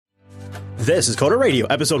This is Coder Radio,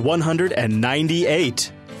 episode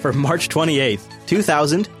 198 for March 28th,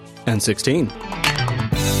 2016.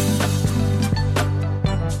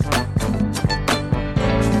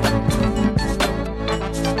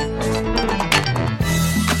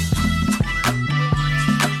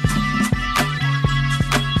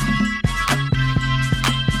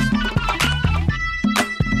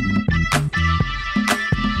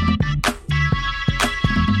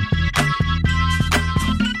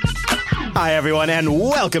 Hi, everyone, and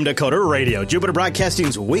welcome to Coder Radio, Jupiter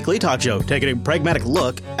Broadcasting's weekly talk show, taking a pragmatic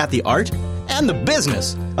look at the art and the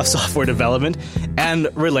business of software development and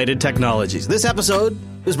related technologies. This episode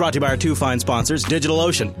is brought to you by our two fine sponsors,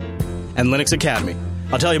 DigitalOcean and Linux Academy.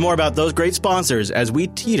 I'll tell you more about those great sponsors as we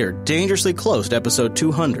teeter dangerously close to episode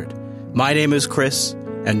 200. My name is Chris,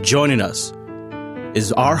 and joining us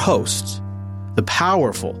is our host, the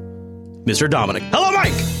powerful Mr. Dominic. Hello,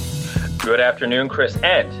 Mike! Good afternoon, Chris,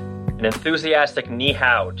 and an enthusiastic ni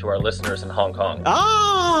hao to our listeners in Hong Kong.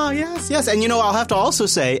 Ah, yes. And, I'll have to also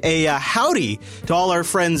say a howdy to all our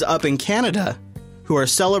friends up in Canada who are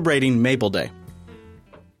celebrating Maple Day.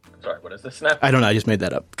 Sorry, what is this now? I don't know. I just made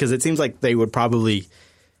that up because it seems like they would probably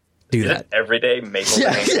do that. Every day Maple Day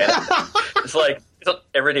in Canada? It's like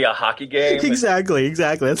every day a hockey game. Exactly.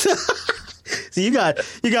 So you got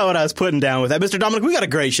what I was putting down with that. Mr. Dominic, we got a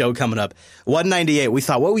great show coming up. 198. We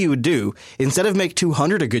thought what we would do, instead of make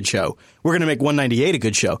 200 a good show, we're going to make 198 a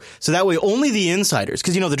good show. So that way only the insiders,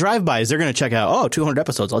 because, the drive-bys, they're going to check out, 200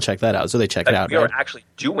 episodes, I'll check that out. So they check it out. We are actually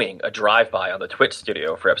doing a drive-by on the Twitch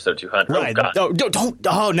studio for episode 200. Right. Oh,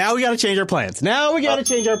 God. Now we got to change our plans.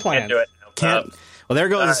 Can't do it. Can't. Well, there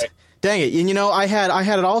goes. Right. Dang it. And, I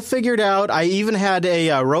had it all figured out. I even had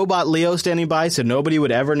a robot Leo standing by so nobody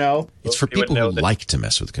would ever know. It's for people who like to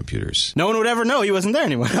mess with computers. No one would ever know he wasn't there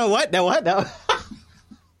anymore. What? Now?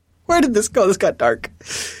 Where did this go? This got dark.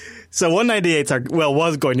 So 198's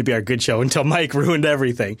was going to be our good show until Mike ruined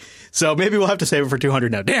everything. So maybe we'll have to save it for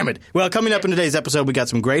 200 now. Damn it. Well, coming up in today's episode, we got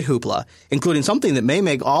some great hoopla, including something that may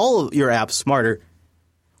make all of your apps smarter,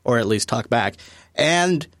 or at least talk back,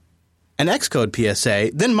 and an Xcode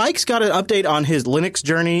PSA. Then Mike's got an update on his Linux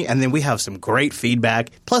journey, and then we have some great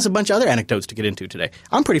feedback, plus a bunch of other anecdotes to get into today.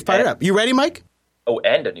 I'm pretty fired up. You ready, Mike? Oh,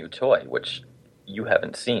 and a new toy, which you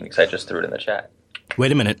haven't seen because I just threw it in the chat.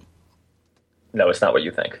 Wait a minute. No, it's not what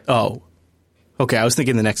you think. Oh. Okay, I was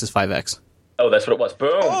thinking the Nexus 5X. Oh, that's what it was.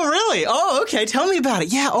 Boom. Oh, really? Oh, okay. Tell me about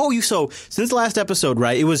it. Yeah. Oh, so since the last episode,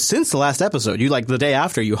 right? It was since the last episode. You, the day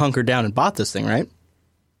after, you hunkered down and bought this thing, right?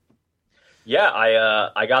 Yeah,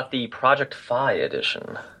 I got the Project Fi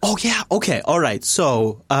edition. Oh, yeah. Okay. All right.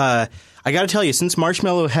 So, I got to tell you, since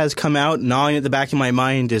Marshmallow has come out, gnawing at the back of my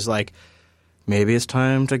mind is maybe it's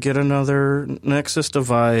time to get another Nexus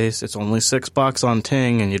device. It's only $6 on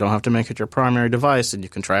Ting, and you don't have to make it your primary device, and you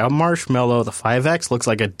can try out Marshmallow. The 5X looks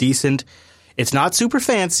like a decent – it's not super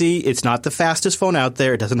fancy. It's not the fastest phone out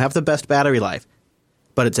there. It doesn't have the best battery life.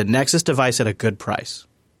 But it's a Nexus device at a good price.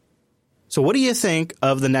 So what do you think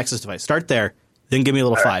of the Nexus device? Start there, then give me a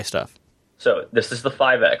little Fi stuff. So this is the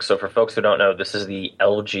 5X. So for folks who don't know, this is the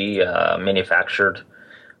LG manufactured,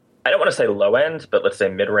 I don't want to say low-end, but let's say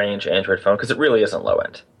mid-range Android phone, because it really isn't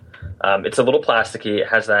low-end. It's a little plasticky. It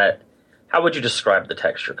has that, how would you describe the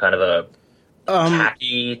texture? Kind of a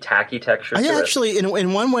tacky texture to actually, it.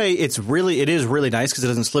 in one way, it is really nice because it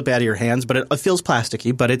doesn't slip out of your hands, but it feels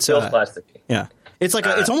plasticky. But it feels plasticky. Yeah. It's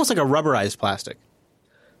it's almost like a rubberized plastic.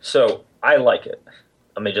 So I like it.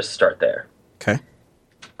 Let me just start there. Okay.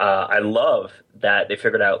 I love that they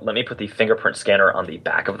figured out, let me put the fingerprint scanner on the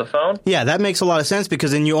back of the phone. Yeah, that makes a lot of sense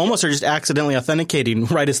because then you almost are just accidentally authenticating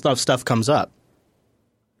right as stuff comes up.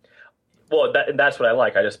 Well, that's what I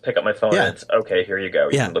like. I just pick up my phone and it's, okay, here you go.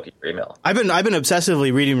 You can look at your email. I've been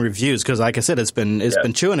obsessively reading reviews because, like I said, it's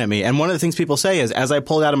been chewing at me. And one of the things people say is, as I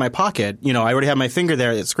pull it out of my pocket, I already have my finger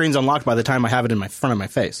there. The screen's unlocked by the time I have it in front of my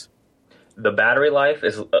face. The battery life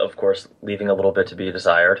is, of course, leaving a little bit to be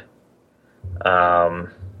desired.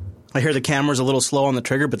 I hear the camera's a little slow on the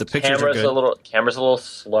trigger, but the pictures are good. Camera's a little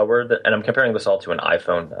slower, and I'm comparing this all to an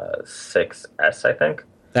iPhone 6S, I think.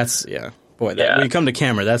 That's, Boy, when you come to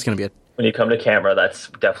camera, that's going to be When you come to camera, that's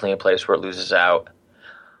definitely a place where it loses out.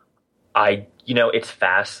 It's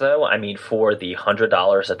fast, though. I mean, for the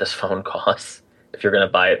 $100 that this phone costs, if you're going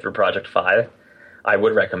to buy it through Project Fi, I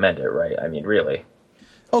would recommend it, right? I mean, really.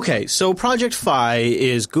 Okay, so Project Fi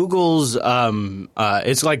is Google's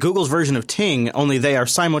it's like Google's version of Ting, only they are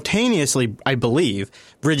simultaneously, I believe,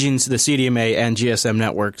 bridging the CDMA and GSM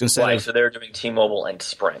networks instead of... so they're doing T-Mobile and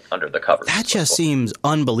Sprint under the covers. That just seems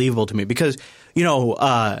unbelievable to me because,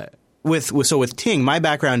 with Ting, my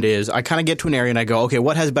background is I kind of get to an area and I go, okay,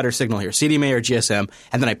 what has better signal here, CDMA or GSM?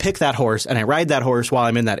 And then I pick that horse and I ride that horse while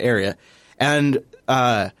I'm in that area. And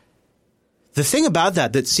the thing about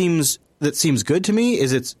that seems good to me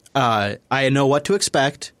is it's I know what to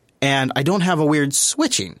expect and I don't have a weird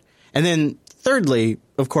switching. And then thirdly,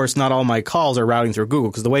 of course, not all my calls are routing through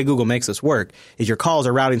Google because the way Google makes this work is your calls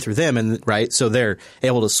are routing through them, and right, so they're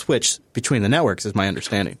able to switch between the networks, is my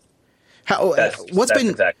understanding. What's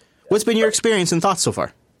been your experience and thoughts so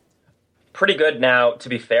far? Pretty good. Now, to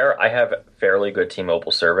be fair, I have fairly good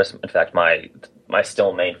T-Mobile service. In fact, my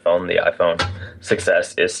still main phone, the iPhone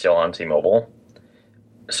 6S, is still on T-Mobile.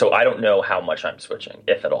 So I don't know how much I'm switching,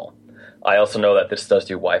 if at all. I also know that this does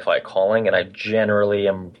do Wi-Fi calling, and I generally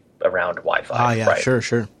am around Wi-Fi. Ah, yeah, right?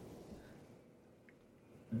 Sure.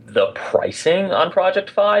 The pricing on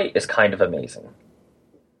Project Fi is kind of amazing.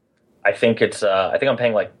 I think I'm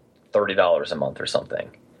paying like $30 a month or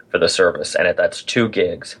something for the service, and that's 2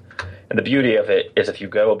 gigs. And the beauty of it is if you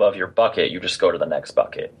go above your bucket, you just go to the next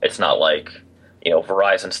bucket. It's not like,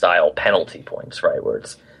 Verizon style penalty points, right? Where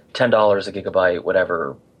it's $10 a gigabyte,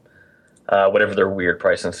 whatever their weird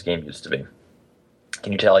pricing scheme used to be.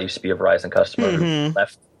 Can you tell I used to be a Verizon customer who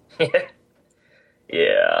left?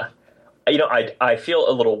 Yeah. I feel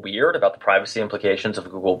a little weird about the privacy implications of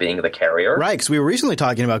Google being the carrier. Right, because we were recently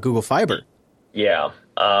talking about Google Fiber. Yeah.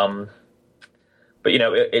 But,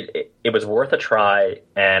 it was worth a try,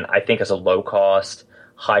 and I think as a low-cost,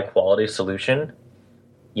 high-quality solution,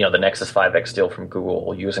 the Nexus 5X deal from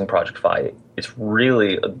Google using Project Fi, it's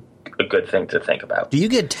really a good thing to think about. Do you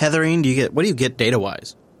get tethering? What do you get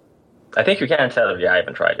data-wise? I think you can tether. Yeah, I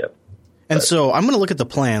haven't tried it. And so I'm going to look at the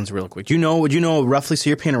plans real quick. Would you know roughly? So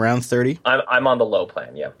you're paying around $30? I'm on the low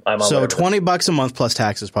plan. Yeah, I'm on. So $20 a month plus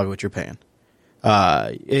tax is probably what you're paying.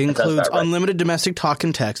 It includes unlimited domestic talk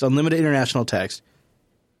and text, unlimited international text.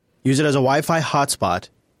 Use it as a Wi-Fi hotspot,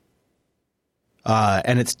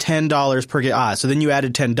 and it's $10 per gig. So then you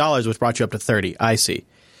added $10, which brought you up to $30. I see.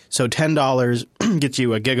 So $10 gets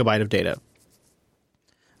you a gigabyte of data.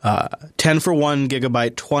 10 for 1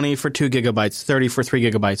 gigabyte, 20 for 2 gigabytes, 30 for 3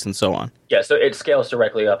 gigabytes, and so on. Yeah, so it scales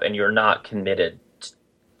directly up, and you're not committed.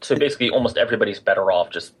 So basically, almost everybody's better off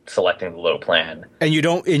just selecting the low plan. And you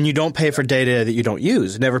don't pay for data that you don't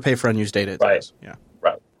use. Never pay for unused data. Right. Yeah.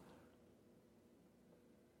 Right.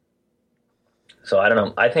 So I don't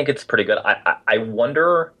know. I think it's pretty good. I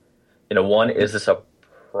wonder, one, is this a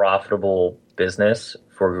profitable business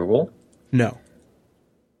for Google? No.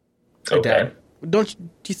 Okay. Do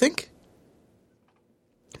you think?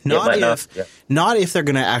 Not if they're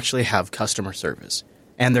going to actually have customer service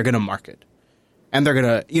and they're going to market and they're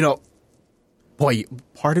going to, boy,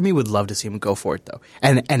 part of me would love to see them go for it though,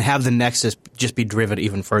 and have the Nexus just be driven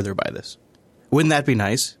even further by this. Wouldn't that be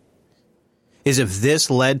nice? Is if this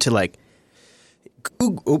led to like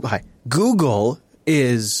Google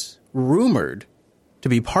is rumored to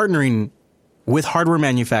be partnering with hardware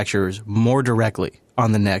manufacturers more directly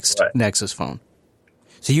on the next Nexus phone.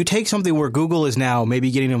 So you take something where Google is now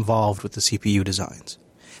maybe getting involved with the CPU designs.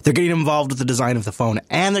 They're getting involved with the design of the phone,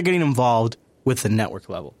 and they're getting involved with the network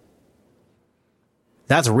level.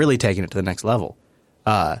 That's really taking it to the next level.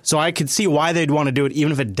 So I could see why they'd want to do it,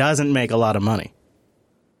 even if it doesn't make a lot of money.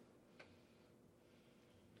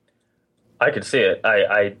 I could see it.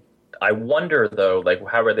 I wonder, though,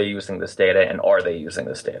 how are they using this data, and are they using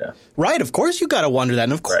this data? Right, of course you got to wonder that.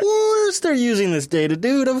 And of course they're using this data,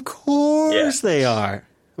 dude. Of course they are.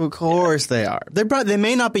 Of course they are. They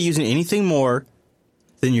may not be using anything more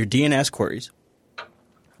than your DNS queries.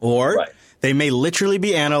 Or they may literally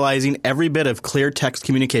be analyzing every bit of clear text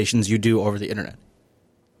communications you do over the internet.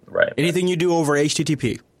 Right. Anything you do over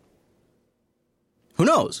HTTP. Who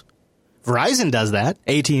knows? Verizon does that.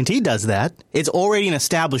 AT&T does that. It's already an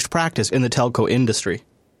established practice in the telco industry.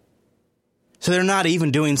 So they're not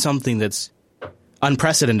even doing something that's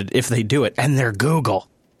unprecedented if they do it. And they're Google,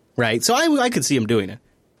 right? So I could see them doing it.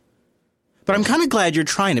 But I'm kind of glad you're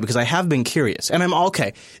trying it because I have been curious. And I'm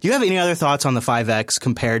okay. Do you have any other thoughts on the 5X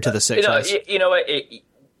compared to the 6S? You know what?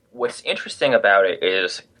 What's interesting about it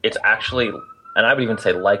is it's actually, and I would even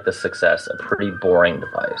say like the 6S, a pretty boring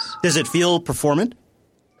device. Does it feel performant?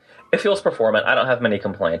 It feels performant. I don't have many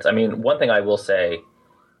complaints. I mean, one thing I will say,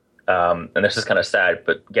 and this is kind of sad,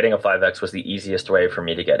 but getting a 5X was the easiest way for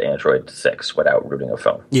me to get Android 6 without rooting a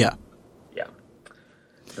phone. Yeah. Yeah.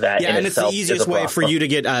 That and it's the easiest way for you to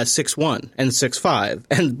get 6.1 and 6.5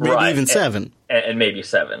 and maybe even 7. And maybe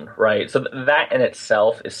 7, right? So that in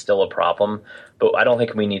itself is still a problem, but I don't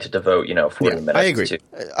think we need to devote, 40 minutes I agree. to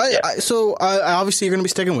So obviously you're going to be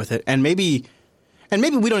sticking with it, and maybe we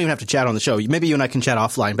don't even have to chat on the show. Maybe you and I can chat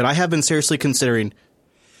offline, but I have been seriously considering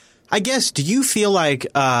I guess, do you feel like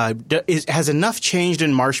has enough changed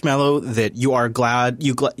in Marshmallow that you are glad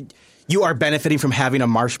you are benefiting from having a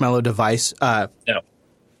Marshmallow device? No.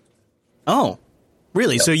 Oh,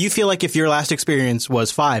 really? No. So you feel like if your last experience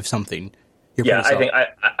was 5 something, you're pretty solid?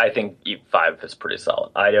 I think 5 is pretty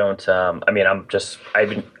solid. I don't.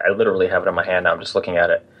 I literally have it in my hand now. I'm just looking at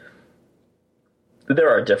it. There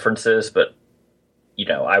are differences, but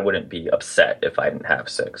I wouldn't be upset if I didn't have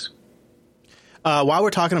 6. While we're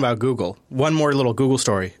talking about Google, one more little Google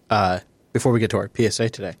story before we get to our PSA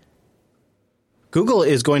today. Google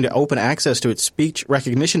is going to open access to its speech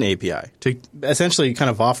recognition API to essentially kind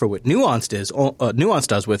of offer what Nuance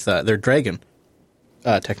does with their Dragon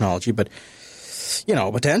technology, but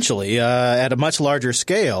potentially at a much larger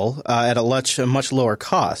scale, at a much lower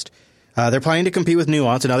cost. They're planning to compete with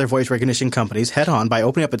Nuance and other voice recognition companies head-on by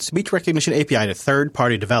opening up its speech recognition API to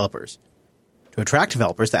third-party developers. To attract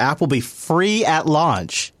developers, the app will be free at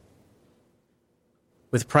launch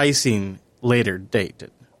with pricing later dated.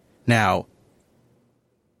 Now,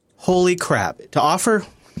 holy crap. To offer,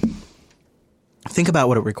 think about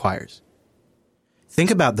what it requires. Think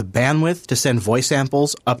about the bandwidth to send voice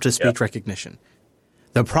samples up to speech recognition.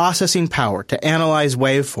 The processing power to analyze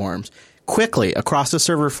waveforms quickly across the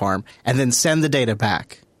server farm and then send the data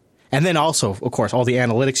back. And then also, of course, all the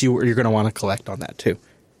analytics you're going to want to collect on that too.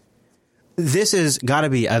 This has got to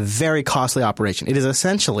be a very costly operation. It is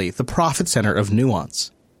essentially the profit center of Nuance.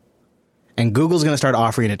 And Google's going to start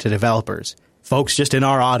offering it to developers, folks just in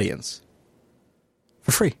our audience,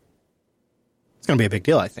 for free. It's going to be a big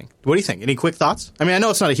deal, I think. What do you think? Any quick thoughts? I mean, I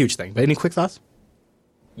know it's not a huge thing, but any quick thoughts?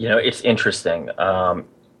 It's interesting. One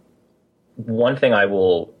thing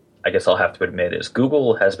I'll have to admit is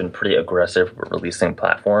Google has been pretty aggressive with releasing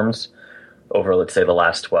platforms over, let's say, the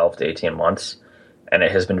last 12 to 18 months. And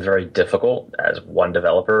it has been very difficult as one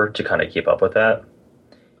developer to kind of keep up with that.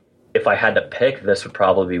 If I had to pick, this would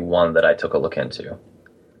probably be one that I took a look into.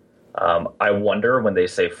 I wonder when they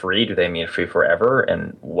say free, do they mean free forever?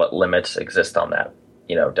 And what limits exist on that,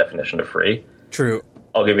 definition of free? True.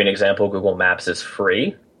 I'll give you an example. Google Maps is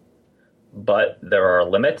free, but there are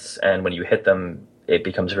limits. And when you hit them, it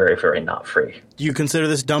becomes very, very not free. Do you consider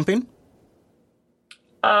this dumping?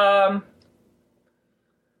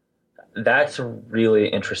 That's a really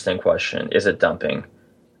interesting question. Is it dumping?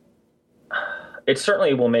 It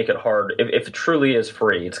certainly will make it hard. If it truly is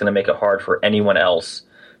free, it's going to make it hard for anyone else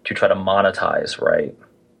to try to monetize, right?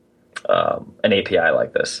 An API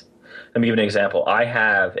like this. Let me give you an example. I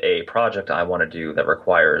have a project I want to do that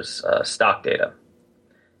requires stock data.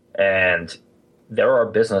 And there are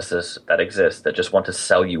businesses that exist that just want to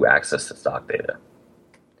sell you access to stock data.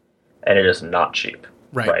 And it is not cheap.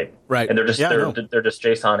 Right. And they're just they're just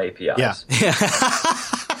JSON APIs. Yeah.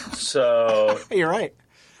 So you're right.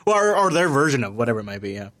 Well, or their version of whatever it might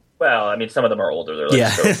be. Yeah. Well, I mean, some of them are older. They're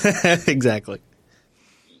like exactly.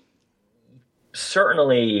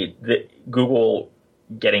 Certainly, Google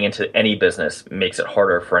getting into any business makes it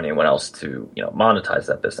harder for anyone else to monetize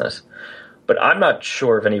that business. But I'm not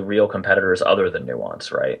sure of any real competitors other than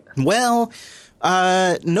Nuance, right? Well,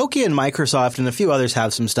 Nokia and Microsoft and a few others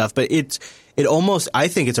have some stuff, but I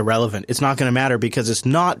think it's irrelevant. It's not going to matter because it's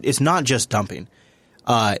not just dumping.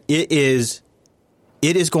 It is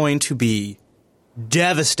going to be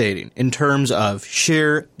devastating in terms of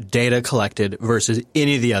sheer data collected versus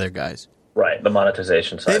any of the other guys. Right, the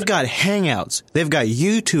monetization side. They've got Hangouts. They've got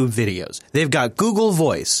YouTube videos. They've got Google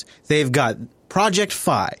Voice. They've got Project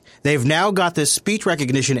Fi. They've now got this speech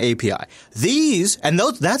recognition API. These, and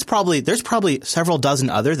there's probably several dozen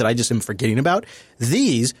other that I just am forgetting about.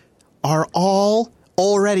 These are all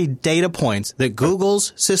already data points that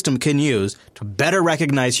Google's system can use to better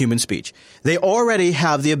recognize human speech. They already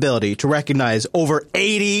have the ability to recognize over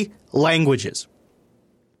 80 languages.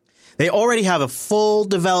 They already have a full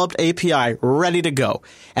developed API ready to go.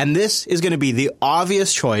 And this is going to be the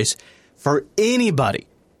obvious choice for anybody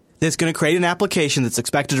that's going to create an application that's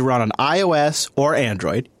expected to run on iOS or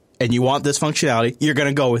Android, and you want this functionality, you're going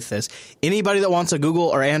to go with this. Anybody that wants a Google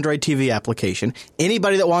or Android TV application,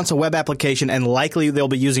 anybody that wants a web application, and likely they'll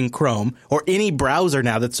be using Chrome, or any browser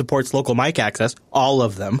now that supports local mic access, all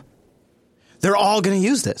of them, they're all going to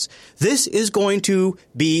use this. This is going to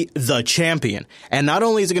be the champion. And not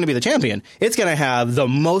only is it going to be the champion, it's going to have the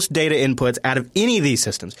most data inputs out of any of these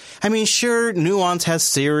systems. I mean, sure, Nuance has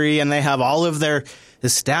Siri, and they have all of their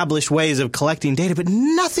established ways of collecting data, but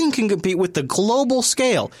nothing can compete with the global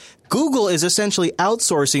scale. Google is essentially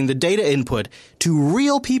outsourcing the data input to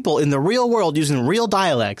real people in the real world using real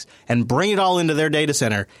dialects and bring it all into their data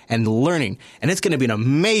center and learning. And it's going to be an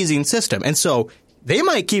amazing system. And so they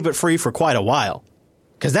might keep it free for quite a while.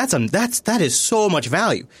 Because that is so much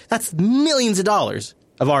value. That's millions of dollars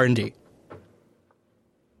of R&D.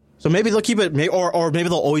 So maybe they'll keep it, or maybe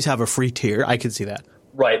they'll always have a free tier. I could see that.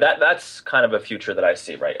 Right. That's kind of a future that I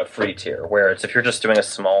see, right? A free tier, where it's if you're just doing a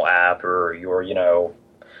small app or you're,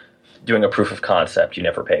 doing a proof of concept, you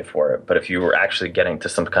never pay for it. But if you were actually getting to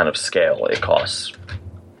some kind of scale, it costs,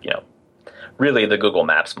 really the Google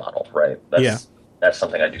Maps model, right? That's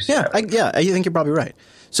something I do see. I think you're probably right.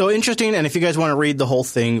 So interesting, and if you guys want to read the whole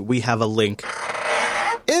thing, we have a link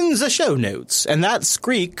in the show notes. And that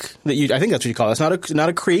squeak I think that's what you call it. It's not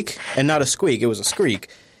a creak and not a squeak. It was a squeak.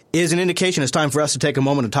 Is an indication it's time for us to take a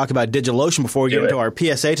moment to talk about DigitalOcean before we get into our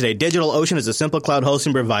PSA today. DigitalOcean is a simple cloud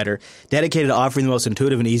hosting provider dedicated to offering the most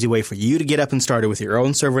intuitive and easy way for you to get up and started with your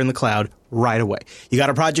own server in the cloud right away. You got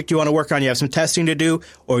a project you want to work on, you have some testing to do,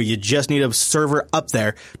 or you just need a server up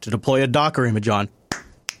there to deploy a Docker image on.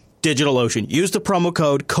 DigitalOcean. Use the promo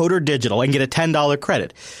code CODERDIGITAL and get a $10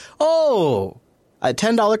 credit. Oh, a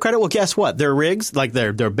 $10 credit? Well, guess what? Their rigs, like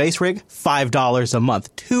their base rig, $5 a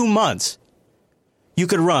month. 2 months. You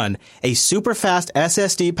could run a super fast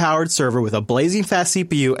SSD-powered server with a blazing fast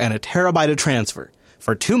CPU and a terabyte of transfer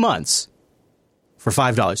for 2 months for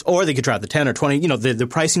 $5. Or they could try out the 10 or 20. The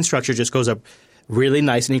pricing structure just goes up really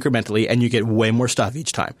nice and incrementally, and you get way more stuff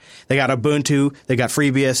each time. They got Ubuntu, they got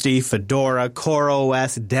FreeBSD, Fedora,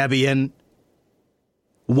 CoreOS, Debian,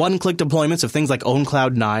 one-click deployments of things like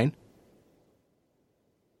OwnCloud 9.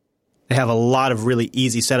 They have a lot of really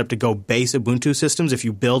easy setup to go base Ubuntu systems if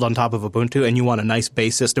you build on top of Ubuntu and you want a nice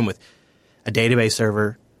base system with a database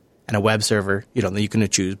server and a web server. Then you can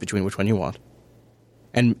choose between which one you want.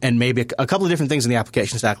 And maybe a couple of different things in the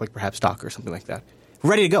application stack, like perhaps Docker or something like that.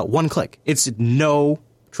 Ready to go. One click. It's no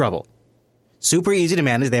trouble. Super easy to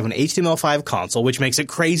manage. They have an HTML5 console, which makes it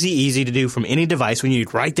crazy easy to do from any device when you're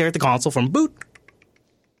right there at the console from boot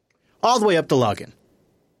all the way up to login.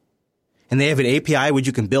 And they have an API which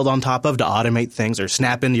you can build on top of to automate things or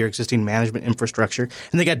snap into your existing management infrastructure.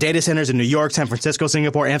 And they got data centers in New York, San Francisco,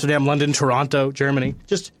 Singapore, Amsterdam, London, Toronto, Germany.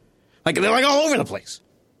 They're all over the place.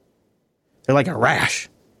 They're like a rash.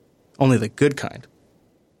 Only the good kind.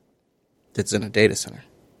 That's in a data center.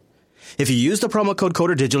 If you use the promo code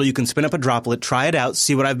CODERDIGITAL, you can spin up a droplet, try it out,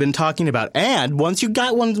 see what I've been talking about. And once you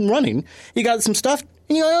got one running, you got some stuff,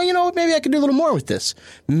 and you know, maybe I could do a little more with this.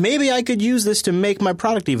 Maybe I could use this to make my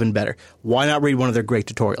product even better. Why not read one of their great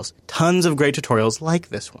tutorials? Tons of great tutorials like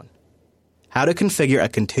this one. How to configure a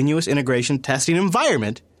continuous integration testing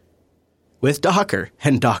environment with Docker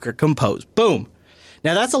and Docker Compose. Boom.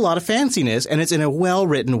 Now that's a lot of fanciness, and it's in a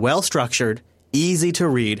well-written, well-structured,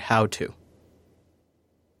 easy-to-read how-to.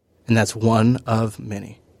 And that's one of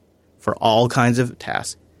many for all kinds of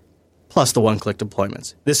tasks, plus the one-click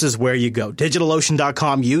deployments. This is where you go.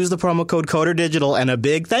 DigitalOcean.com. Use the promo code CODERDIGITAL, and a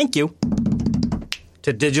big thank you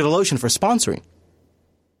to DigitalOcean for sponsoring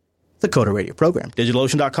the Coder Radio program.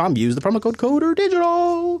 DigitalOcean.com. Use the promo code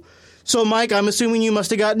CODERDIGITAL. So, Mike, I'm assuming you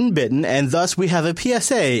must have gotten bitten, and thus we have a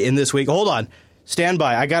PSA in this week. Hold on. Stand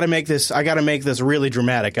by. I gotta make this really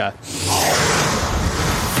dramatic.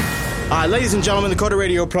 Ladies and gentlemen, the Coder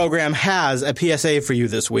Radio program has a PSA for you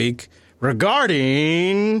this week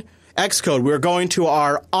regarding Xcode. We're going to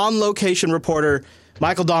our on-location reporter,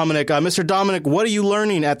 Michael Dominic. Mr. Dominic, what are you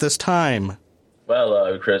learning at this time?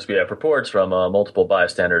 Well, Chris, we have reports from multiple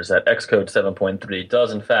bystanders that Xcode 7.3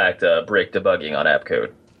 does, in fact, break debugging on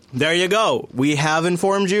AppCode. There you go. We have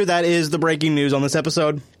informed you. That is the breaking news on this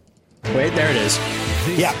episode. Wait, there it is.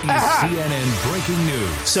 This is CNN breaking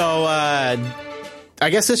news. So, I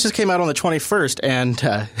guess this just came out on the 21st, and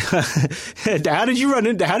how did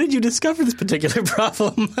you discover this particular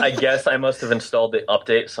problem? I guess I must have installed the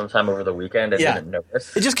update sometime over the weekend and didn't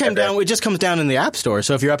notice. It just comes down in the App Store.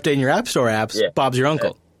 So if you're updating your App Store apps, Bob's your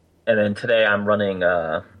uncle. And then today I'm running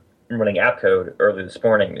AppCode early this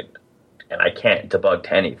morning, and I can't debug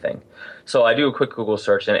to anything. So I do a quick Google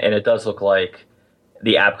search, and it does look like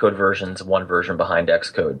the AppCode version's one version behind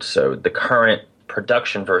Xcode. So the current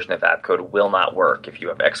production version of AppCode will not work if you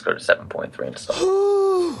have Xcode 7.3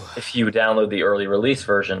 installed. If you download the early release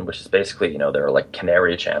version, which is basically, their like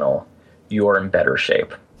canary channel, you're in better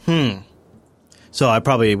shape. So I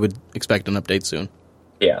probably would expect an update soon.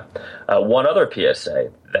 Yeah. One other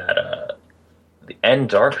PSA that the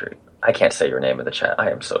NDark, I can't say your name in the chat.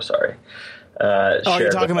 I am so sorry. You're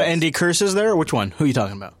talking about ND Curses there? Or which one? Who are you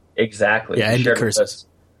talking about? Exactly. Yeah, ND Curses.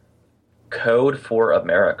 Code for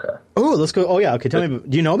America. Oh, let's go. Oh, yeah. Okay, tell me.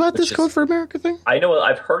 Do you know about this Code for America thing? I know.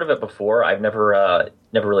 I've heard of it before. I've never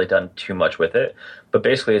really done too much with it. But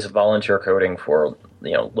basically, it's volunteer coding for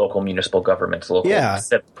local municipal governments, local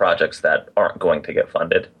civic projects that aren't going to get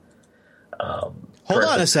funded. Hold Hold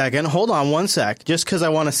on a second. Hold on one sec. Just because I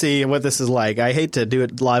want to see what this is like. I hate to do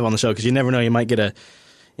it live on the show because you never know. You might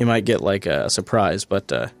get like a surprise.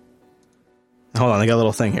 But hold on. I got a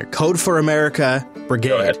little thing here. Code for America Brigade.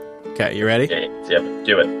 Go ahead. Okay, you ready? Yep,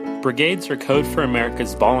 do it. Brigades are Code for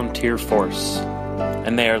America's volunteer force,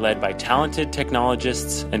 and they are led by talented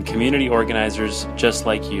technologists and community organizers just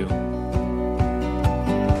like you.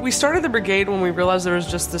 We started the brigade when we realized there was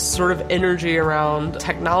just this sort of energy around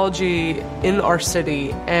technology in our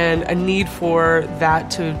city and a need for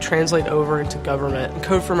that to translate over into government. And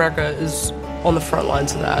Code for America is on the front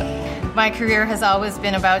lines of that. My career has always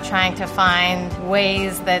been about trying to find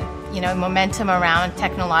ways that, momentum around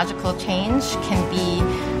technological change can be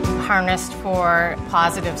harnessed for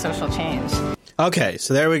positive social change. Okay,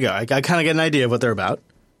 so there we go. I kind of get an idea of what they're about.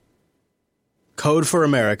 Code for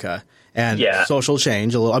America. And social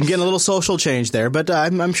change. I'm getting a little social change there, but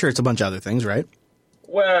I'm sure it's a bunch of other things, right?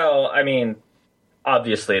 Well, I mean,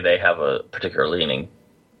 obviously they have a particular leaning,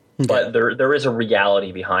 but there is a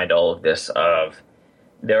reality behind all of this. Let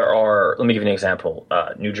me give you an example.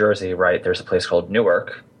 New Jersey, right? There's a place called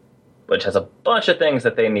Newark, which has a bunch of things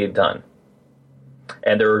that they need done,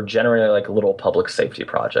 and they're generally like little public safety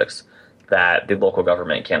projects that the local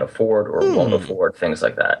government can't afford or won't afford, things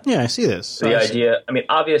like that. Yeah, I see this. So the idea, I mean,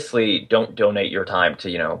 obviously, don't donate your time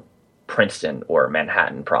to, Princeton or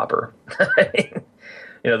Manhattan proper.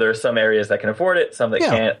 There are some areas that can afford it, some that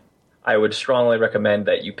can't. I would strongly recommend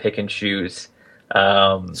that you pick and choose.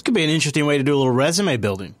 This could be an interesting way to do a little resume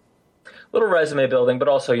building. But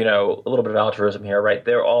also, a little bit of altruism here, right?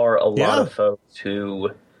 There are a lot of folks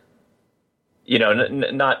who,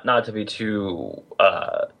 not to be too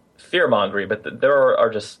fear-mongering, but there are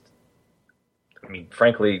just,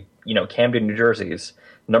 frankly, Camden, New Jersey's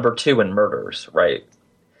number 2 in murders, right?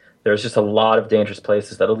 There's just a lot of dangerous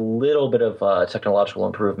places that a little bit of technological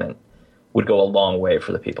improvement would go a long way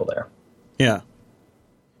for the people there. Yeah.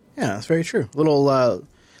 Yeah, that's very true. Little,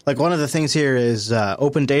 like one of the things here is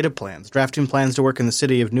open data plans, drafting plans to work in the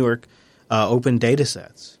city of Newark, open data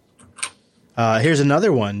sets. Here's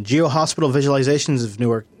another one, geohospital visualizations of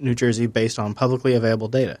Newark, New Jersey based on publicly available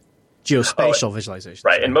data. Geospatial visualization.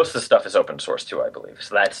 Right, and most of the stuff is open source too, I believe.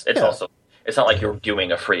 So also, it's not like you're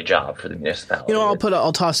doing a free job for the municipality.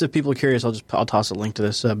 I'll toss, if people are curious, I'll toss a link to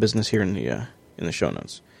this business here in the show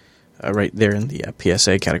notes. Right there in the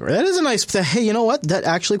PSA category. That is a nice. Hey, you know what? That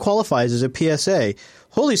actually qualifies as a PSA.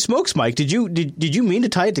 Holy smokes, Mike! Did you mean to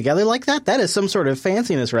tie it together like that? That is some sort of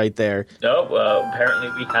fanciness right there. No, apparently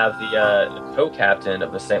we have the co-captain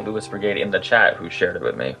of the St. Louis Brigade in the chat who shared it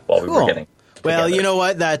with me while we were getting. Well, together. You know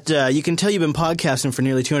what? That you can tell you've been podcasting for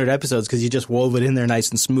nearly 200 episodes because you just wove it in there nice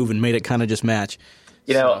and smooth and made it kind of just match.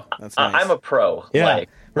 That's nice. I'm a pro. Yeah.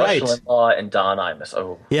 Rush Limbaugh and Don Imus.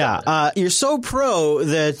 Oh, yeah. You're so pro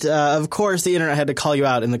that, of course, the internet had to call you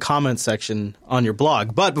out in the comments section on your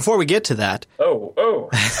blog. But before we get to that,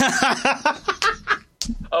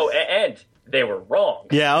 and they were wrong.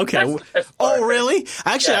 Yeah. Okay. Really?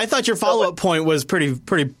 Actually, I thought your follow-up point was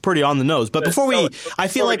pretty on the nose. But I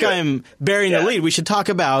feel like I'm burying the lead. We should talk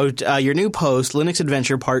about your new post, Linux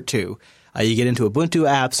Adventure Part 2. You get into Ubuntu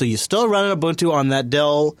apps, so you still running Ubuntu on that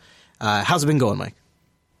Dell. How's it been going, Mike?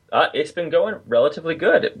 It's been going relatively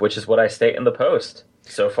good, which is what I state in the post.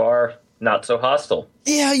 So far, not so hostile.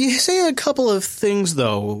 Yeah, you say a couple of things,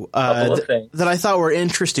 though, that I thought were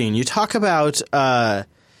interesting. You talk about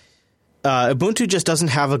Ubuntu just doesn't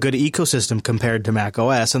have a good ecosystem compared to Mac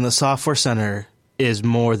OS, and the Software Center is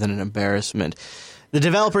more than an embarrassment. The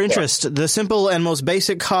developer interest, the simple and most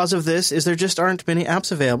basic cause of this is there just aren't many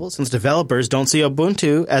apps available since developers don't see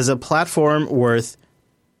Ubuntu as a platform worth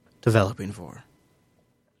developing for.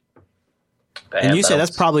 And you say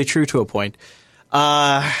that's probably true to a point.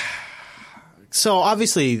 So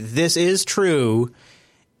obviously this is true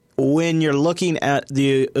when you're looking at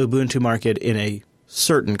the Ubuntu market in a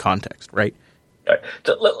certain context, right? All right.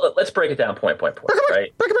 So let's break it down point,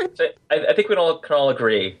 right? So I think we can all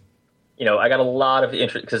agree. I got a lot of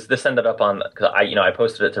interest because this ended up I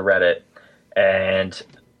posted it to Reddit, and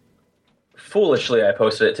foolishly I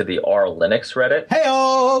posted it to the R Linux Reddit.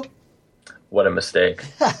 Hey-oh! What a mistake.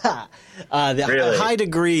 Really? High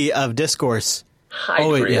degree of discourse.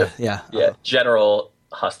 General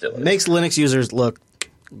hostility. Makes Linux users look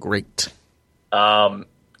great. I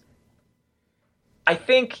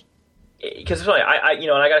think because it's funny.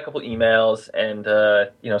 I got a couple emails, and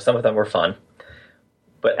some of them were fun.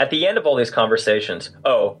 But at the end of all these conversations,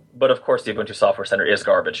 but of course the Ubuntu Software Center is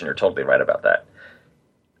garbage, and you're totally right about that.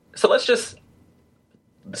 So let's just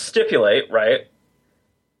stipulate, right?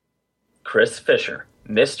 Chris Fisher,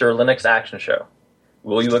 Mr. Linux Action Show.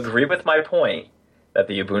 Will you agree with my point that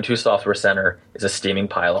the Ubuntu Software Center is a steaming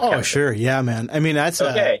pile of chemicals. Sure. Yeah, man. I mean, that's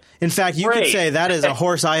okay. In fact, you could say that is a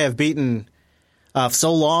horse I have beaten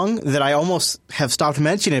so long that I almost have stopped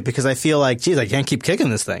mentioning it because I feel like, geez, I can't keep kicking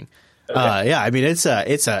this thing. Okay. Yeah, I mean, it's.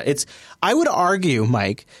 I would argue,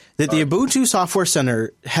 Mike, that the Ubuntu Software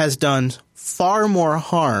Center has done far more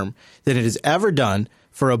harm than it has ever done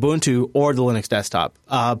for Ubuntu or the Linux desktop.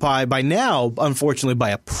 By now, unfortunately, by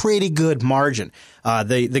a pretty good margin.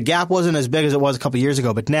 The gap wasn't as big as it was a couple years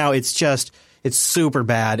ago, but now it's super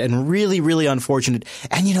bad and really, really unfortunate.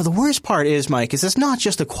 And, the worst part is, Mike, is it's not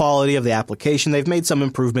just the quality of the application. They've made some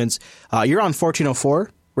improvements. You're on 14.04,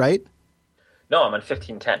 right? No, I'm on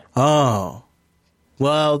 15.10. Oh.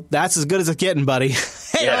 Well, that's as good as it's getting, buddy.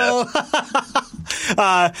 Yeah.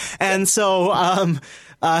 And so,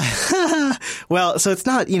 well, so it's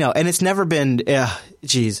not, and it's never been,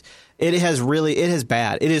 geez, it is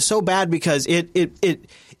bad. It is so bad because it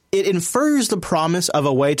infers the promise of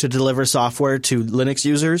a way to deliver software to Linux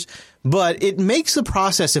users, but it makes the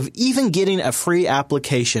process of even getting a free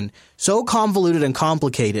application so convoluted and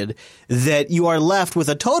complicated that you are left with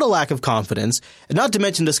a total lack of confidence. Not to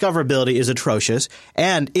mention discoverability is atrocious,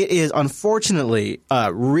 and it is unfortunately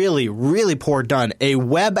really, really poor done. A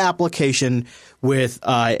web application with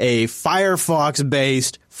a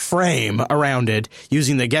Firefox-based frame around it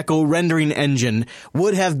using the Gecko rendering engine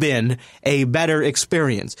would have been a better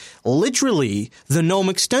experience. Literally, the GNOME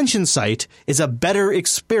extension site is a better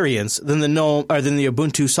experience than the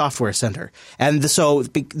Ubuntu Software Center. And so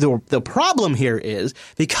the problem here is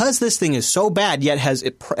because this thing is so bad yet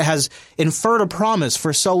has inferred a promise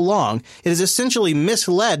for so long, it has essentially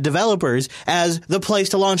misled developers as the place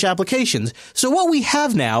to launch applications. So what we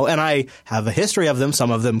have now, and I have a history of them,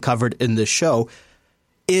 some of them covered in this show,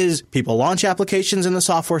 is people launch applications in the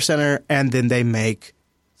Software Center and then they make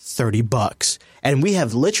 $30. And we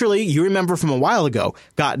have literally, you remember from a while ago,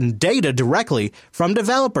 gotten data directly from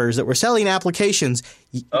developers that were selling applications.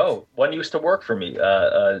 Oh, one used to work for me.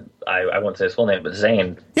 I won't say his full name, but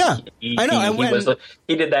Zane. Yeah, I know.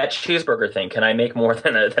 He did that cheeseburger thing. Can I make more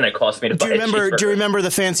than it cost me to buy a cheeseburger? Do you remember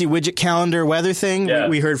the fancy widget calendar weather thing? Yeah.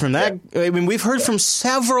 We heard from that. Yeah. I mean, we've heard from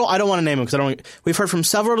several. I don't want to name them because we've heard from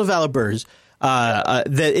several developers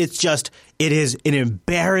that it is an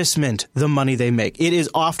embarrassment the money they make. It is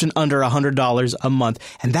often under $100 a month,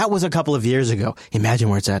 and that was a couple of years ago. Imagine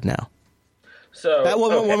where it's at now. So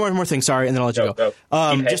one more thing, sorry, and then I'll let you go.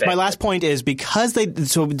 Just my last point is because they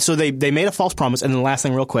made a false promise, and then the last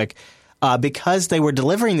thing real quick, because they were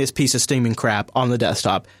delivering this piece of steaming crap on the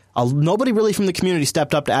desktop, nobody really from the community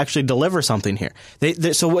stepped up to actually deliver something here.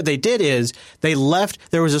 So what they did is they left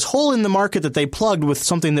 – there was this hole in the market that they plugged with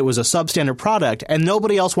something that was a substandard product, and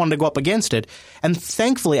nobody else wanted to go up against it. And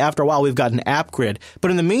thankfully, after a while, we've got an app grid.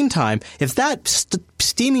 But in the meantime, if that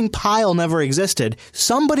steaming pile never existed,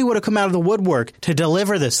 somebody would have come out of the woodwork to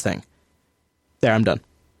deliver this thing. There, I'm done.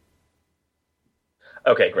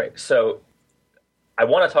 Okay, great. So I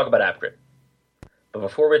want to talk about AppGrid. But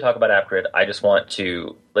before we talk about AppGrid, I just want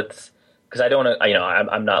to because I don't want to,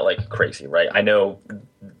 I'm not like crazy, right? I know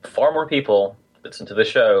far more people listen to the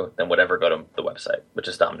show than would ever go to the website, which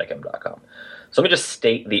is DominicM.com. So let me just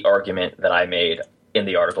state the argument that I made in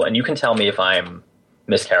the article, and you can tell me if I'm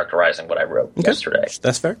mischaracterizing what I wrote yesterday.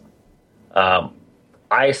 That's fair.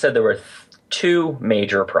 I said there were two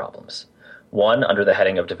major problems. One, under the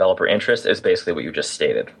heading of developer interest, is basically what you just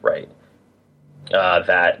stated, right?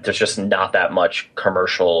 That there's just not that much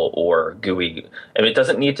commercial or GUI. I mean, it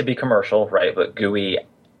doesn't need to be commercial, right? But GUI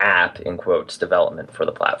app, in quotes, development for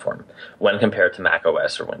the platform when compared to Mac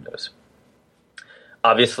OS or Windows.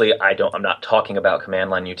 Obviously, I'm not talking about command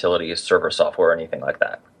line utilities, server software, or anything like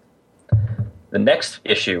that. The next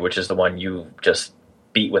issue, which is the one you just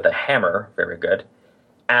beat with a hammer, very good,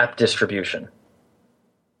 app distribution.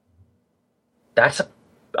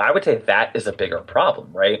 I would say that is a bigger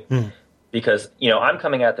problem, right? Because, I'm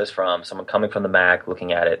coming at this from someone coming from the Mac,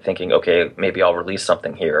 looking at it, thinking, okay, maybe I'll release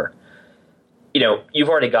something here. You've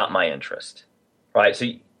already got my interest, right? So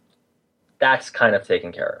that's kind of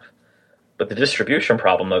taken care of. But the distribution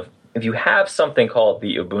problem of if you have something called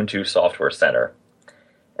the Ubuntu Software Center,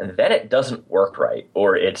 and then it doesn't work right,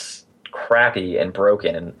 or it's crappy and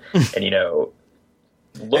broken and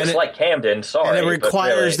looks like Camden, sorry. And it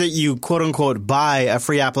requires that you, quote unquote, buy a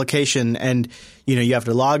free application, and you have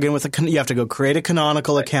to log in with you have to go create a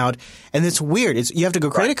Canonical account, and it's weird. You have to go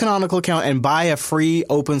create a Canonical account and buy a free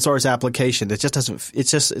open source application. It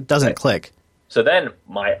doesn't click. So then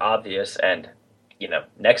my obvious and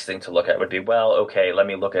next thing to look at would be, well, okay, let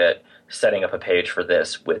me look at setting up a page for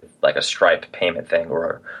this with like a Stripe payment thing,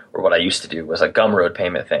 or what I used to do was a Gumroad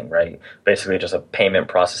payment thing, right? Basically just a payment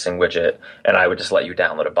processing widget, and I would just let you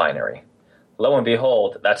download a binary. Lo and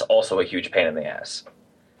behold, that's also a huge pain in the ass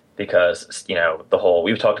because,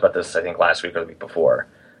 we've talked about this, I think, last week or the week before,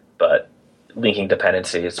 but linking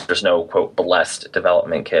dependencies, there's no, quote, blessed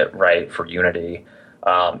development kit, right, for Unity.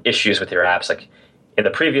 Issues with your apps, like in the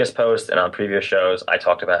previous post and on previous shows, I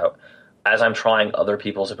talked about as I'm trying other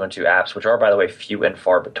people's Ubuntu apps, which are, by the way, few and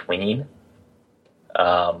far between,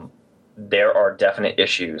 there are definite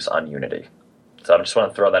issues on Unity. So I just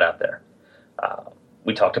want to throw that out there.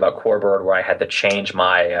 We talked about Corebird, where I had to change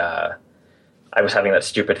my I was having that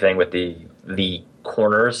stupid thing with the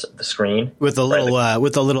corners of the screen. With the little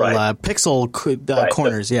pixel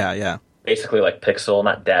corners, yeah. Basically like pixel,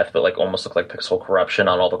 not death, but like almost look like pixel corruption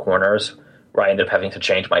on all the corners, where I ended up having to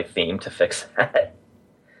change my theme to fix that.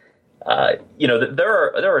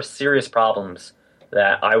 There are serious problems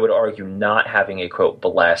that I would argue not having a, quote,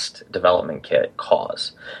 blessed development kit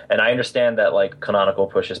cause. And I understand that, like, Canonical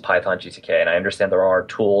pushes Python GTK, and I understand there are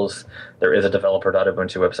tools. There is a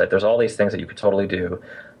developer.ubuntu website. There's all these things that you could totally do.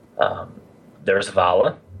 There's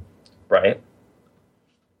Vala, right?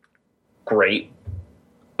 Great.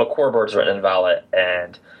 But Corebird's written in Vala,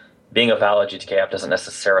 and being a Vala GTK app doesn't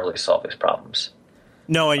necessarily solve these problems.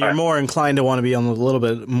 No, and you're more inclined to want to be on a little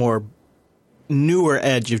bit more newer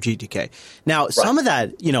edge of GTK. Now, some of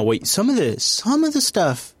that, some of the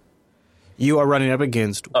stuff you are running up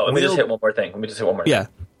against. Oh, let me just hit one more thing. Yeah.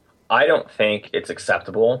 I don't think it's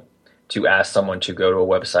acceptable to ask someone to go to a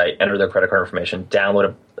website, enter their credit card information,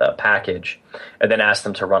 download a package, and then ask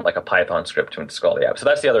them to run like a Python script to install the app. So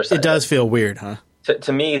that's the other side. It does feel weird, huh?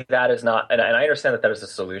 To me, that is not, and I understand that is a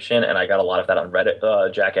solution, and I got a lot of that on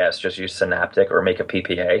Reddit. Jackass, just use Synaptic or make a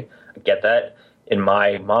PPA. I get that. In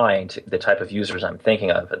my mind, the type of users I'm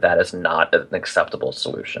thinking of, that is not an acceptable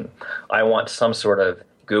solution. I want some sort of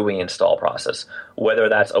GUI install process, whether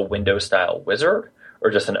that's a Windows-style wizard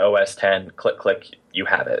or just an OS 10, click, you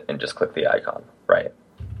have it, and just click the icon, right?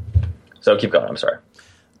 So keep going, I'm sorry.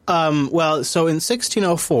 So in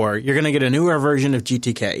 1604, you're going to get a newer version of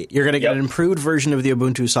GTK. You're going to get an improved version of the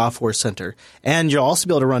Ubuntu Software Center. And you'll also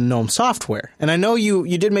be able to run GNOME Software. And I know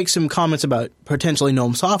you did make some comments about potentially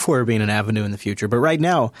GNOME Software being an avenue in the future. But right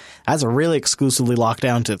now, that's really exclusively locked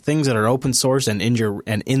down to things that are open source and in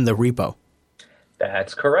the repo.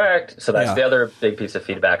 That's correct. So that's the other big piece of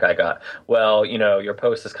feedback I got. Well, your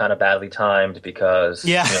post is kind of badly timed because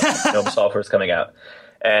GNOME Software is coming out.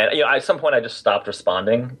 And at some point I just stopped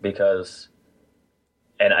responding because,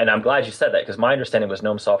 and I'm glad you said that, because my understanding was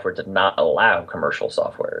GNOME Software did not allow commercial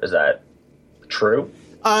software. Is that true?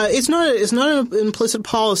 It's not an implicit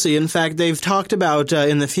policy. In fact, they've talked about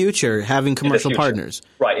in the future having commercial partners.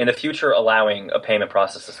 Right, in the future allowing a payment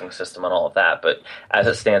processing system and all of that. But as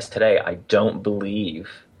it stands today, I don't believe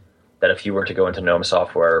that if you were to go into GNOME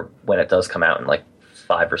Software when it does come out in like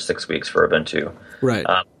 5 or 6 weeks for Ubuntu, right?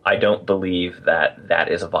 I don't believe that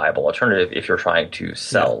is a viable alternative if you're trying to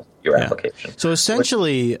sell your application. So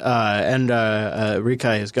essentially,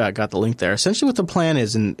 Rikai has got the link there. Essentially what the plan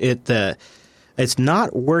is, and it's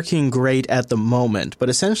not working great at the moment, but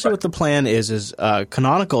essentially what the plan is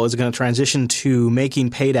Canonical is going to transition to making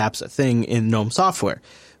paid apps a thing in GNOME Software,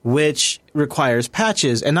 which requires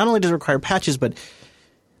patches. And not only does it require patches, but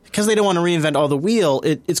because they don't want to reinvent all the wheel,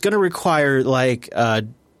 it's going to require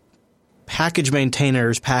package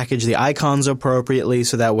maintainers package the icons appropriately,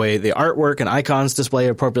 so that way the artwork and icons display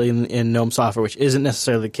appropriately in GNOME Software, which isn't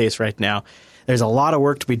necessarily the case right now. There's a lot of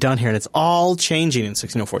work to be done here, and it's all changing in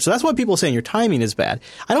 1604. So that's why people are saying your timing is bad.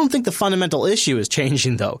 I don't think the fundamental issue is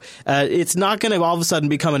changing, though. It's not going to all of a sudden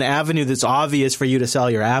become an avenue that's obvious for you to sell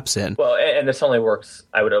your apps in. Well, and this only works,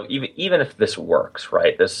 I would even if this works,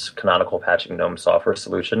 right, this Canonical patching GNOME Software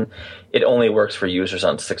solution, it only works for users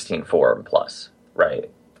on 16.4 and plus, right?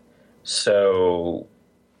 So,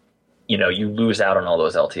 you lose out on all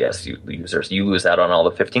those LTS users. You lose out on all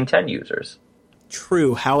the 15.10 users.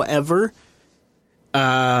 True. However,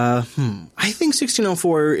 I think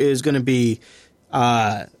 1604 is going to be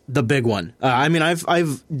the big one.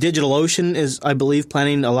 DigitalOcean is, I believe,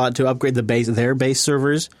 planning a lot to upgrade their base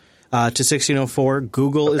servers to 1604.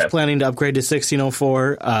 Google is planning to upgrade to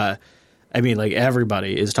 1604.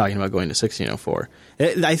 Everybody is talking about going to 1604.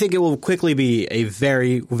 I think it will quickly be a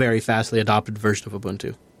very, very fastly adopted version of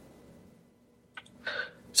Ubuntu.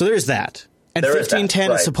 So there's that. And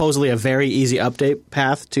 15.10 is supposedly a very easy update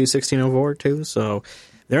path to 1604 too. So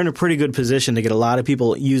they're in a pretty good position to get a lot of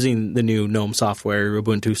people using the new GNOME software,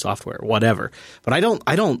 Ubuntu software, whatever. But I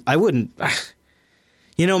wouldn't.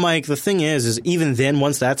 You know, Mike, the thing is even then,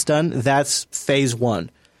 once that's done, that's phase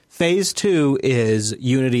 1. Phase 2 is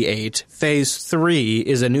Unity 8. Phase 3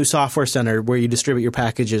 is a new software center where you distribute your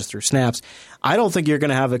packages through snaps. I don't think you're going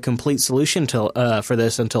to have a complete solution for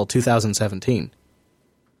this until 2017.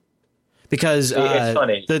 Because it's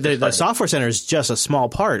funny. The software center is just a small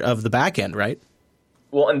part of the back end, right?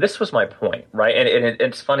 Well, and this was my point, right? And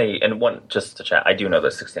it's funny, and just to chat, I do know that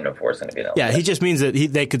 1604 is going to be an LTS. Yeah, he just means that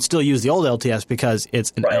they could still use the old LTS because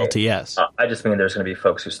it's an LTS. I just mean there's going to be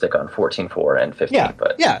folks who stick on 14.4 and 15.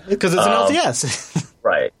 Yeah, because it's an LTS.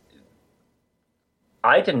 Right.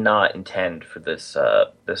 I did not intend for this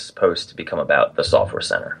post to become about the software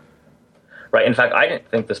center. Right. In fact, I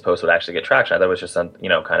didn't think this post would actually get traction. I thought it was just kind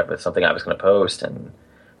of something I was going to post and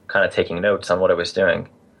kind of taking notes on what I was doing.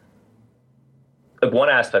 One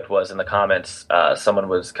aspect was in the comments, someone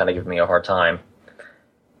was kind of giving me a hard time.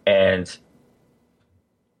 And,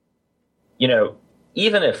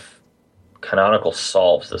 even if Canonical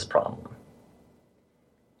solves this problem,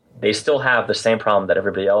 they still have the same problem that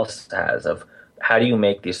everybody else has of how do you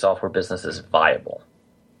make these software businesses viable?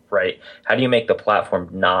 Right? How do you make the platform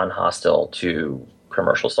non-hostile to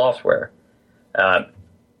commercial software?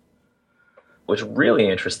 What's really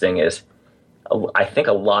interesting is I think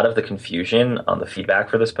a lot of the confusion on the feedback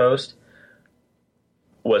for this post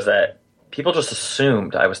was that people just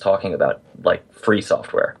assumed I was talking about like free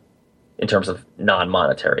software in terms of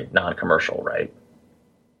non-monetary, non-commercial, right?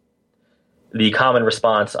 The common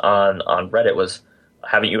response on Reddit was,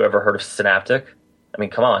 haven't you ever heard of Synaptic? I mean,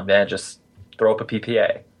 come on, man, just throw up a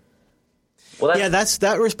PPA. Well,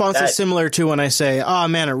 that response is similar to when I say, oh,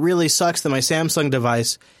 man, it really sucks that my Samsung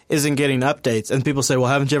device isn't getting updates. And people say,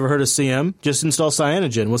 well, haven't you ever heard of CM? Just install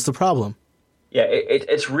Cyanogen. What's the problem? Yeah,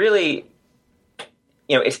 it's really,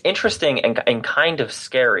 it's interesting and kind of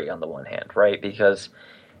scary on the one hand, right? Because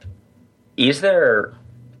is there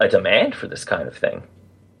a demand for this kind of thing?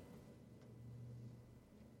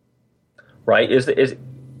 Right?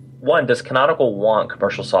 Does Canonical want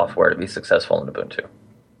commercial software to be successful in Ubuntu?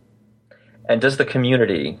 And does the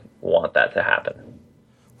community want that to happen?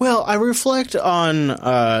 Well, I reflect on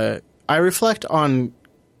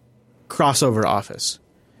Crossover Office,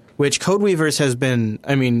 which Codeweavers has been.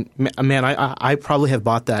 I mean, man, I probably have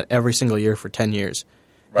bought that every single year for 10 years,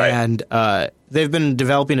 right? And they've been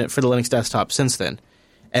developing it for the Linux desktop since then,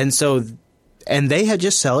 and they had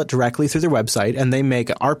just sell it directly through their website, and they make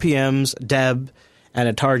RPMs, Deb, and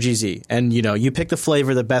a tar.gz. And, you pick the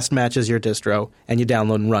flavor that best matches your distro, and you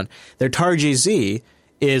download and run. Their tar.gz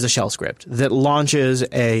is a shell script that launches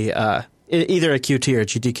either a Qt or a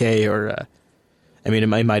GTK or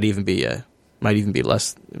it might even be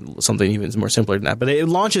less, something even more simpler than that. But it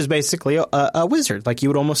launches basically a wizard like you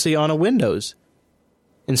would almost see on a Windows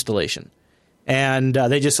installation. And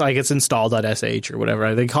they just it's install.sh or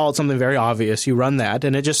whatever. They call it something very obvious. You run that,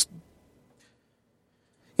 and it just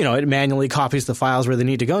it manually copies the files where they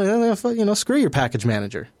need to go. Screw your package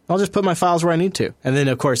manager. I'll just put my files where I need to. And then,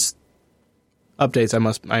 of course, updates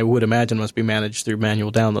I would imagine must be managed through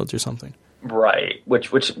manual downloads or something. Right,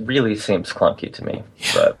 which really seems clunky to me,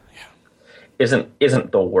 but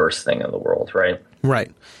isn't the worst thing in the world, right?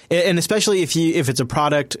 Right, and especially if it's a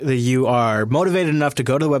product that you are motivated enough to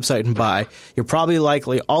go to the website and buy, you're probably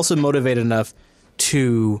likely also motivated enough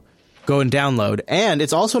to go and download, and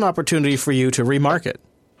it's also an opportunity for you to remarket.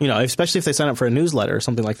 Especially if they sign up for a newsletter or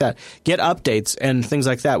something like that. Get updates and things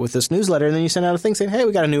like that with this newsletter, and then you send out a thing saying, hey,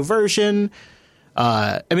 we got a new version.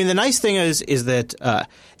 The nice thing is that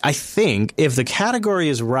I think if the category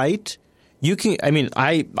is right, you can –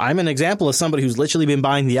 I'm an example of somebody who's literally been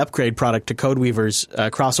buying the upgrade product to Codeweaver's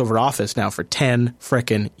Crossover Office now for 10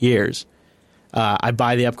 frickin' years. I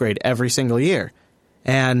buy the upgrade every single year.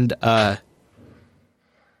 And I'm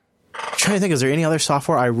trying to think, is there any other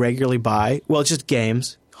software I regularly buy? Well, it's just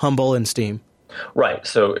games. Humble and Steam. Right,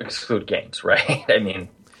 so exclude games, right?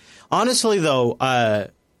 Honestly, though,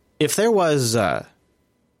 if there was,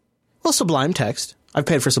 Sublime Text. I've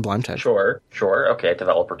paid for Sublime Text. Sure. Okay,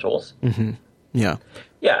 developer tools. Mm-hmm. Yeah.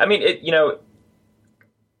 Yeah,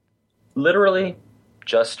 literally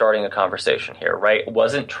just starting a conversation here, right?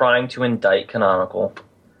 Wasn't trying to indict Canonical.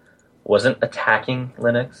 Wasn't attacking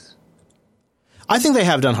Linux. I think they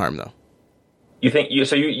have done harm, though. You think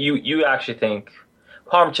you actually think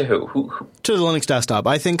Harm to who? To the Linux desktop.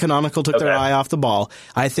 I think Canonical took their eye off the ball.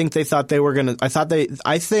 I think they thought they were going to –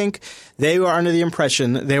 I think they were under the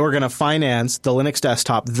impression they were going to finance the Linux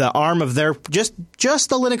desktop, the arm of their – just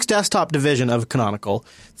the Linux desktop division of Canonical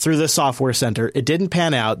through the Software Center. It didn't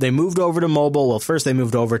pan out. They moved over to mobile. Well, first they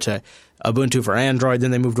moved over to Ubuntu for Android.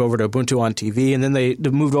 Then they moved over to Ubuntu on TV. And then they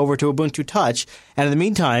moved over to Ubuntu Touch. And in the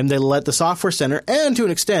meantime, they let the Software Center and, to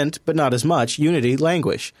an extent, but not as much, Unity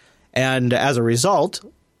languish. And as a result,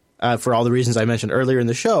 for all the reasons I mentioned earlier in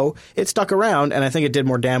the show, it stuck around, and I think it did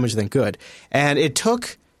more damage than good. And it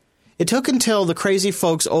took until the crazy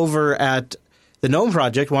folks over at the GNOME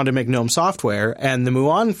project wanted to make GNOME software, and the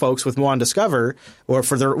Muon folks with Muon Discover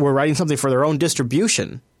were writing something for their own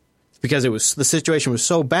distribution because the situation was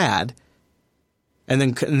so bad. And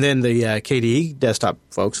then the KDE desktop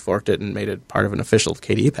folks forked it and made it part of an official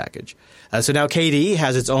KDE package. So now KDE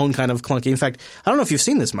has its own kind of clunky. In fact, I don't know if you've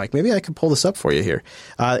seen this, Mike. Maybe I could pull this up for you here.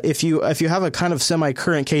 If you have a kind of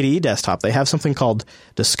semi-current KDE desktop, they have something called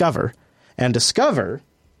Discover, and Discover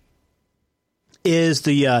is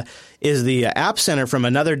the app center from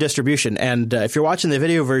another distribution. And if you're watching the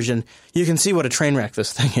video version, you can see what a train wreck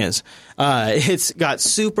this thing is. It's got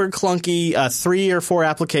super clunky 3 or 4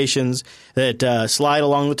 applications that slide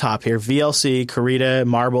along the top here: VLC, Corita,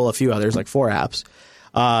 Marble, a few others, like 4 apps.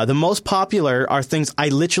 The most popular are things I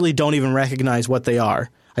literally don't even recognize what they are.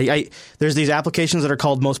 There's these applications that are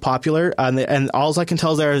called most popular, and all I can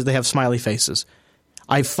tell there is they have smiley faces.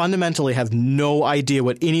 I fundamentally have no idea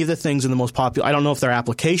what any of the things in the most popular – I don't know if they're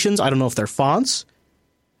applications. I don't know if they're fonts.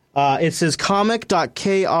 It says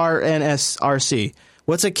comic.krnsrc.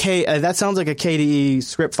 What's a K? That sounds like a KDE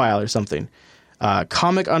script file or something.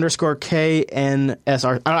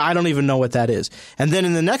 Comic_KNSR. I don't even know what that is. And then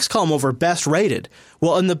in the next column over, best rated.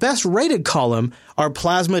 Well, in the best rated column are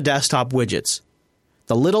Plasma desktop widgets.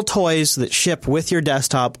 The little toys that ship with your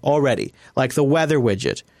desktop already, like the weather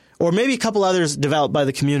widget. Or maybe a couple others developed by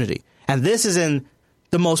the community. And this is in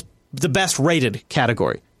the best rated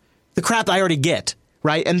category. The crap I already get,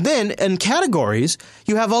 right? And then in categories,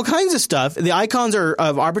 you have all kinds of stuff. The icons are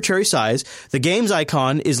of arbitrary size. The games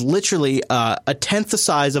icon is literally a tenth the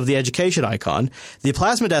size of the education icon. The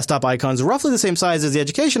Plasma desktop icon is roughly the same size as the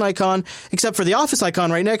education icon, except for the Office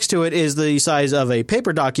icon right next to it is the size of a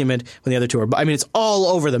paper document when the other two are – I mean, it's all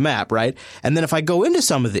over the map, right? And then if I go into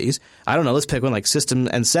some of these, I don't know, let's pick one like System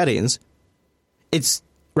and Settings. It's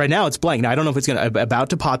 – right now it's blank. Now, I don't know if it's about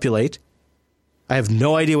to populate. I have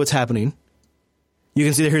no idea what's happening. You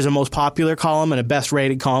can see that here's a most popular column and a best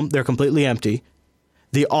rated column. They're completely empty.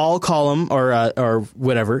 The all column or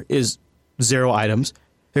whatever is 0 items.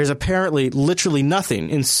 There's apparently literally nothing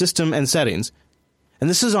in System and Settings. And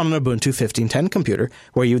this is on an Ubuntu 15.10 computer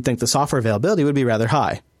where you would think the software availability would be rather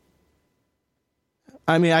high.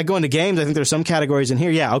 I mean, I go into games. I think there's some categories in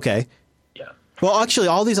here. Yeah, okay. Yeah. Well, actually,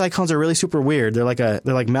 all these icons are really super weird. They're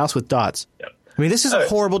like mouse with dots. Yep. I mean, this is a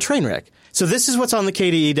horrible train wreck. So this is what's on the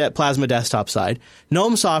KDE Plasma desktop side.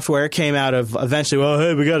 GNOME software came out of eventually, well,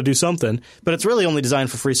 hey, we got to do something. But it's really only designed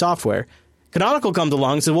for free software. Canonical comes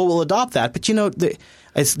along and says, well, we'll adopt that. But,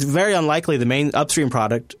 it's very unlikely the main upstream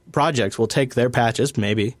projects will take their patches,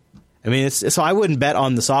 maybe. I mean, so I wouldn't bet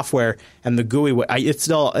on the software and the GUI. It's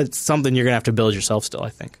something you're going to have to build yourself still, I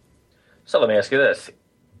think. So let me ask you this.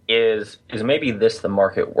 Is maybe this the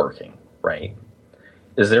market working, right?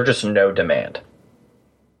 Is there just no demand?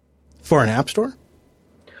 For an app store?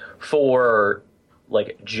 For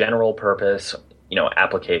like general purpose,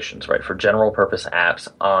 applications, right? For general purpose apps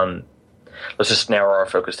on, let's just narrow our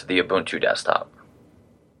focus to the Ubuntu desktop.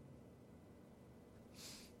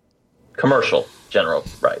 Commercial, general,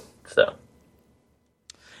 right? So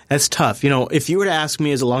that's tough. If you were to ask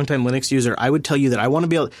me as a longtime Linux user, I would tell you that I want to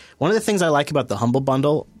be able. One of the things I like about the Humble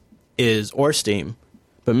Bundle or Steam,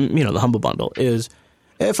 but the Humble Bundle is,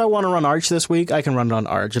 if I want to run Arch this week, I can run it on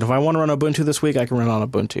Arch. And if I want to run Ubuntu this week, I can run it on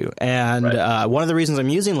Ubuntu. And one of the reasons I'm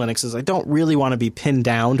using Linux is I don't really want to be pinned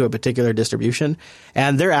down to a particular distribution.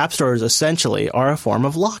 And their app stores essentially are a form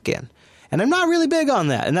of lock-in. And I'm not really big on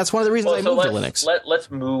that. And that's one of the reasons I moved to Linux.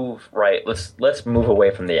 Let's move, right. Let's move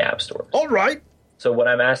away from the app stores. All right. So what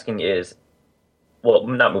I'm asking is, well,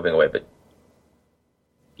 not moving away, but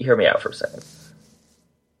hear me out for a second.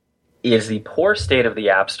 Is the poor state of the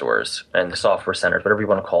app stores and the software centers, whatever you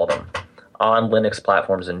want to call them, on Linux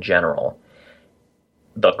platforms in general,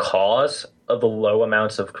 the cause of the low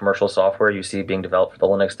amounts of commercial software you see being developed for the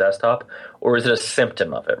Linux desktop, or is it a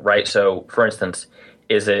symptom of it, right? So, for instance,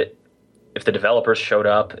 is it if the developers showed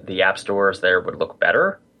up, the app stores there would look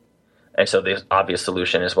better? And so the obvious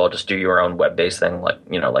solution is, well, just do your own web-based thing like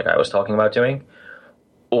I was talking about doing?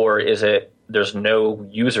 Or is it there's no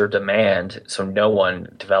user demand, so no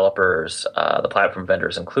one, developers, the platform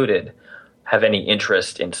vendors included, have any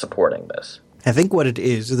interest in supporting this. I think what it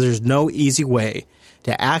is there's no easy way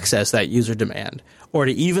to access that user demand or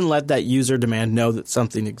to even let that user demand know that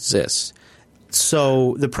something exists.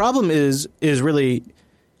 So the problem is really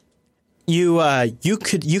you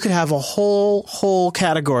could have a whole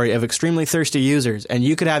category of extremely thirsty users, and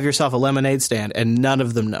you could have yourself a lemonade stand, and none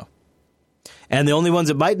of them know. And the only ones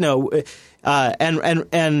that might know,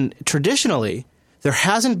 and traditionally, there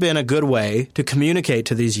hasn't been a good way to communicate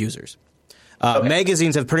to these users.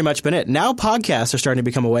 Magazines have pretty much been it. Now podcasts are starting to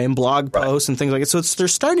become a way, and blog posts and things like that. So they're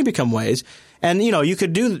starting to become ways. And you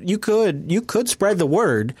could spread the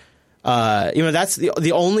word. That's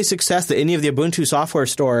the only success that any of the Ubuntu software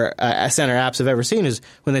store center apps have ever seen is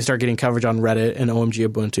when they start getting coverage on Reddit and OMG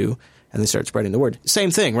Ubuntu, and they start spreading the word.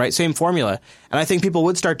 Same thing, right? Same formula. And I think people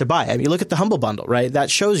would start to buy. I mean, you look at the Humble Bundle, right?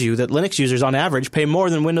 That shows you that Linux users on average pay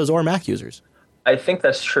more than Windows or Mac users. I think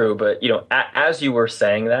that's true, but as you were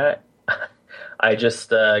saying that, I just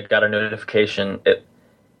got a notification.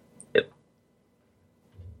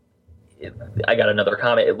 I got another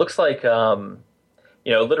comment. It looks like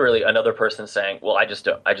literally another person saying, "Well, I just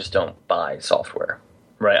don't buy software,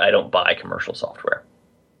 right? I don't buy commercial software,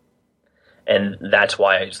 and that's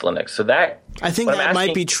why I use Linux." So that I think that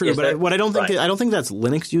might be true, but I don't think that's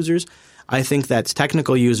Linux users. I think that's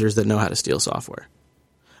technical users that know how to steal software.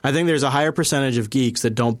 I think there's a higher percentage of geeks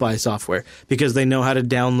that don't buy software because they know how to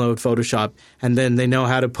download Photoshop, and then they know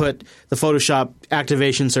how to put the Photoshop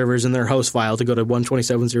activation servers in their host file to go to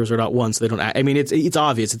 127.00.1 so they don't – I mean, it's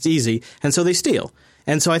obvious. It's easy. And so they steal.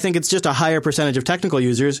 And so I think it's just a higher percentage of technical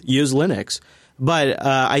users use Linux. But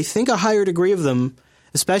I think a higher degree of them,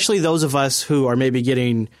 especially those of us who are maybe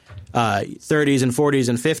getting 30s and 40s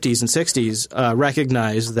and 50s and 60s,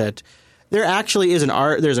 recognize that – there actually is an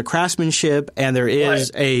art, there's a craftsmanship, and there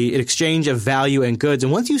is an exchange of value and goods.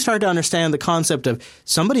 And once you start to understand the concept of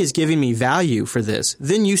somebody is giving me value for this,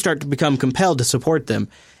 then you start to become compelled to support them.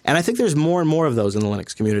 And I think there's more and more of those in the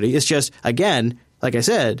Linux community. It's just, again, like I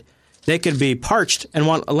said, they could be parched and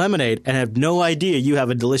want a lemonade and have no idea you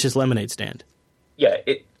have a delicious lemonade stand. Yeah,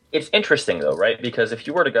 it's interesting, though, right? Because if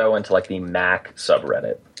you were to go into like the Mac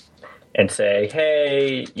subreddit and say,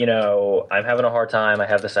 hey, I'm having a hard time. I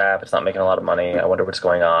have this app. It's not making a lot of money. I wonder what's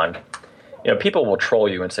going on. People will troll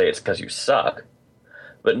you and say it's because you suck.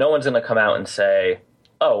 But no one's going to come out and say,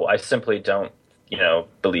 oh, I simply don't,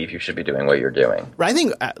 believe you should be doing what you're doing. I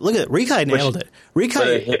think, look at it. Rikai nailed it.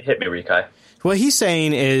 Rikai hit me, Rikai. What he's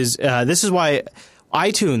saying is this is why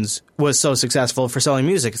iTunes was so successful for selling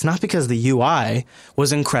music. It's not because the UI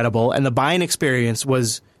was incredible and the buying experience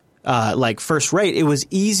was first rate. It was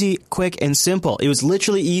easy, quick, and simple. It was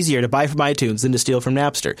literally easier to buy from iTunes than to steal from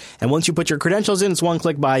Napster. And once you put your credentials in, it's one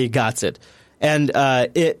click buy, you got it. And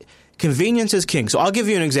convenience is king. So I'll give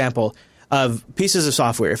you an example of pieces of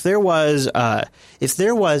software. If there was a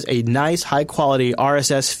nice, high quality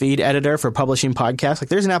RSS feed editor for publishing podcasts, like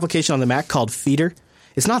there's an application on the Mac called Feeder.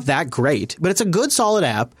 It's not that great, but it's a good, solid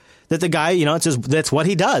app. That the guy, that's what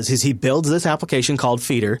he does, is he builds this application called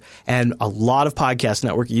Feeder, and a lot of podcast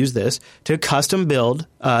networks use this to custom build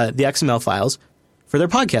the XML files for their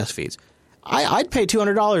podcast feeds. I'd pay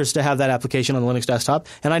 $200 to have that application on the Linux desktop,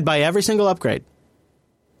 and I'd buy every single upgrade.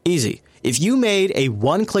 Easy. If you made a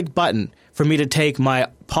one-click button for me to take my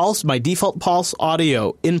default Pulse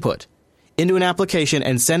audio input into an application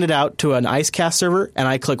and send it out to an Icecast server, and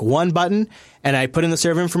I click one button and I put in the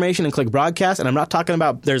server information and click broadcast, and I'm not talking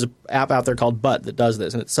about there's an app out there called Butt that does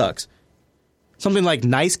this, and it sucks. Something like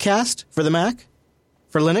Nicecast for the Mac,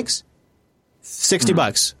 for Linux,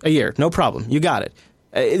 $60 a year, no problem. You got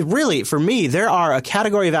it. Really, for me, there are a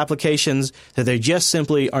category of applications that they just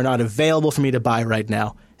simply are not available for me to buy right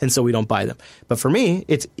now, and so we don't buy them. But for me,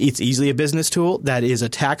 it's easily a business tool that is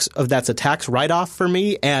that's a tax write-off for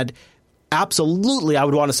me, and absolutely, I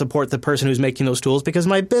would want to support the person who's making those tools because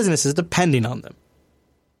my business is depending on them.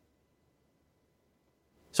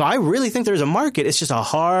 So I really think there's a market. It's just a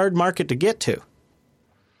hard market to get to.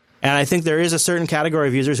 And I think there is a certain category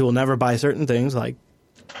of users who will never buy certain things like...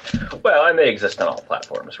 Well, and they exist on all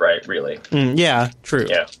platforms, right? Really. Yeah, true.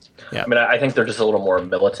 Yeah. I mean, I think they're just a little more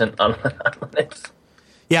militant on Linux.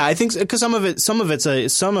 Yeah, I think because some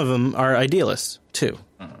of them are idealists too.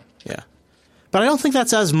 Mm-hmm. Yeah. But I don't think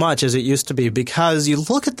that's as much as it used to be because you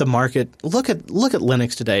look at the market, look at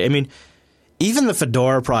Linux today. I mean, even the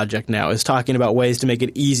Fedora project now is talking about ways to make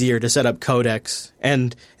it easier to set up codecs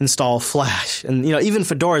and install Flash. And even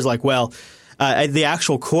Fedora is like, well, the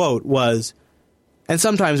actual quote was, And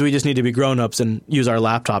sometimes we just need to be grown-ups and use our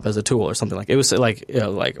laptop as a tool or something like it was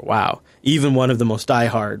like wow. Even one of the most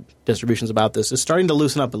diehard distributions about this is starting to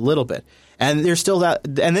loosen up a little bit. And there's still that,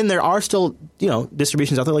 and then there are still,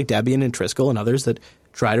 distributions out there like Debian and Triskel and others that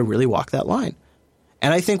try to really walk that line.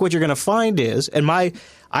 And I think what you're going to find is, and I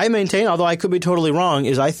maintain, although I could be totally wrong,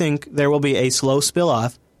 is I think there will be a slow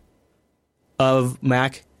spill-off of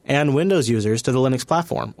Mac and Windows users to the Linux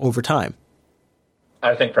platform over time.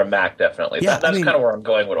 I think from Mac, definitely. Yeah, that's kind of where I'm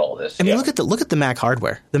going with all this. I mean, look at the Mac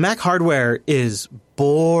hardware. The Mac hardware is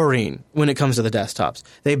boring when it comes to the desktops.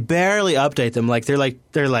 They barely update them.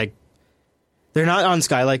 They're not on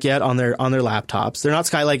Skylake yet on their laptops. They're not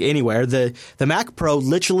Skylake anywhere. The Mac Pro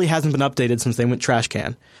literally hasn't been updated since they went trash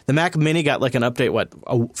can. The Mac Mini got like an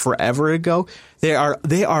update forever ago. They are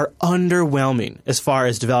underwhelming as far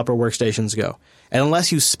as developer workstations go. And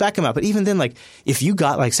unless you spec them out, but even then, like if you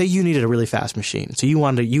got say you needed a really fast machine, so you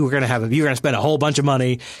were going to spend a whole bunch of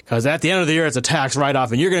money because at the end of the year it's a tax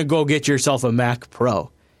write-off, and you're going to go get yourself a Mac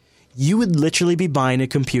Pro, you would literally be buying a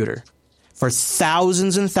computer for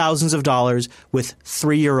thousands and thousands of dollars with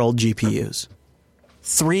 3-year-old GPUs.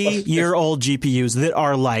 3-year-old GPUs that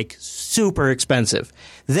are like super expensive.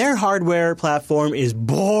 Their hardware platform is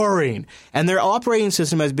boring, and their operating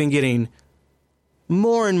system has been getting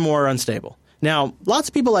more and more unstable. Now, lots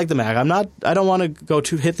of people like the Mac. I don't want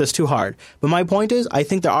to hit this too hard. But my point is, I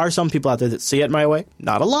think there are some people out there that see it my way.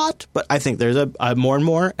 Not a lot, but I think there's a more and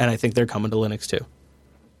more, and I think they're coming to Linux too.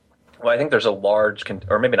 Well, I think there's a large,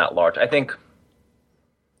 or maybe not large. I think,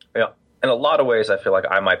 in a lot of ways, I feel like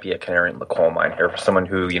I might be a canary in the coal mine here for someone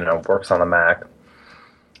who, works on the Mac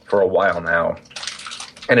for a while now.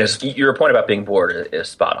 And your point about being bored is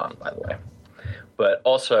spot on, by the way. But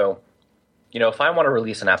also, if I want to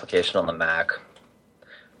release an application on the Mac,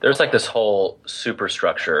 there's like this whole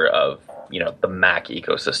superstructure of, the Mac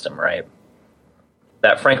ecosystem, right?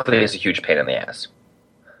 That frankly is a huge pain in the ass.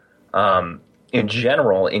 In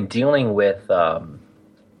general, in dealing with the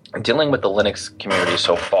Linux community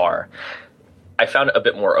so far, I found it a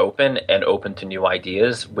bit more open to new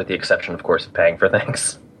ideas, with the exception, of course, of paying for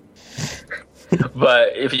things.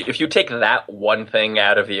 But if you take that one thing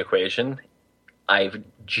out of the equation, I've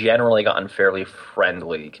generally gotten fairly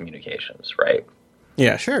friendly communications, right?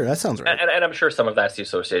 Yeah, sure. That sounds right. And I'm sure some of that's the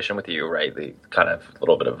association with you, right? The kind of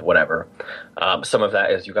little bit of whatever. Some of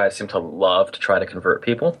that is you guys seem to love to try to convert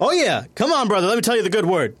people. Oh, yeah. Come on, brother. Let me tell you the good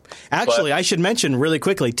word. Actually, I should mention really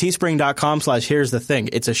quickly, teespring.com/here's the thing.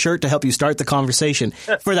 It's a shirt to help you start the conversation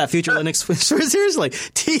for that future Linux. Seriously,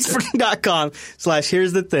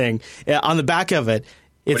 teespring.com/here's the thing. On the back of it,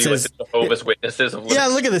 it says Jehovah's Witnesses of Linux. Yeah,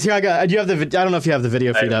 look at this. Here I don't know if you have the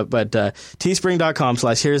video feed up, but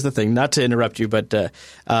teespring.com/here's the thing. Not to interrupt you, but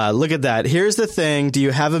look at that. Here's the thing. Do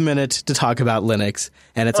you have a minute to talk about Linux?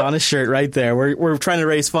 And it's on a shirt right there. We're trying to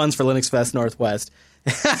raise funds for Linux Fest Northwest.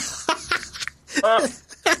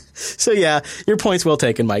 So yeah, your point's well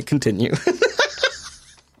taken, Mike. Continue.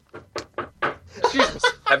 Jesus.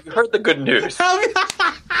 Have you heard the good news?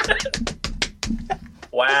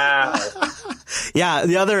 Wow. Yeah,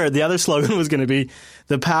 the other slogan was going to be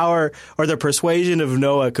the power or the persuasion of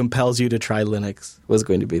Noah compels you to try Linux was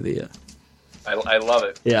going to be the I love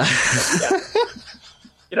it. Yeah.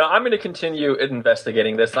 I'm going to continue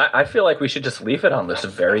investigating this. I feel like we should just leave it on this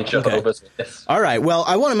very Jehovah's Witness. All right. Well,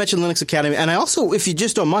 I want to mention Linux Academy, and I also, if you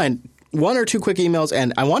just don't mind, one or two quick emails,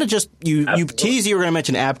 and I want to just you teased you were going to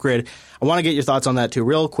mention AppGrid. I want to get your thoughts on that too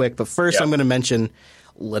real quick, but first I'm going to mention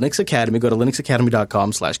Linux Academy. Go to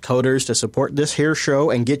linuxacademy.com/coders to support this here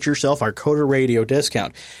show and get yourself our Coder Radio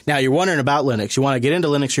discount. Now, you're wondering about Linux. You want to get into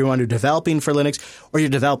Linux. You want to do developing for Linux, or you're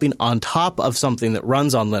developing on top of something that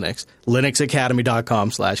runs on Linux.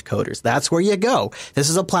 linuxacademy.com/coders. That's where you go. This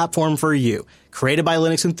is a platform for you. Created by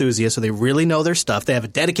Linux enthusiasts, so they really know their stuff. They have a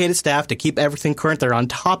dedicated staff to keep everything current. They're on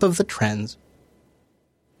top of the trends.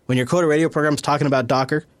 When your Coder Radio program is talking about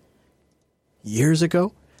Docker, years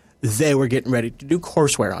ago, they were getting ready to do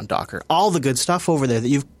courseware on Docker. All the good stuff over there that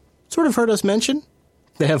you've sort of heard us mention,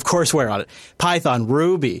 they have courseware on it. Python,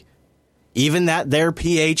 Ruby, even their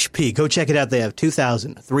PHP. Go check it out. They have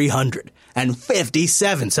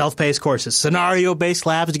 2,357 self-paced courses, scenario-based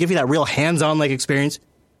labs to give you that real hands-on experience.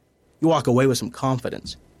 You walk away with some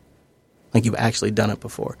confidence, like you've actually done it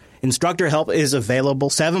before. Instructor help is available.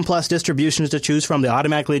 7+ distributions to choose from. They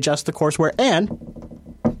automatically adjust the courseware and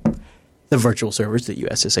the virtual servers that you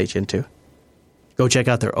SSH into. Go check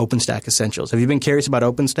out their OpenStack Essentials. Have you been curious about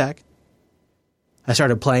OpenStack? I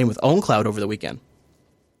started playing with OwnCloud over the weekend,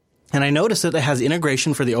 and I noticed that it has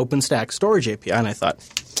integration for the OpenStack storage API, and I thought,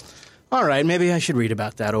 all right, maybe I should read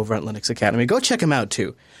about that over at Linux Academy. Go check them out,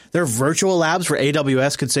 too. Their virtual labs for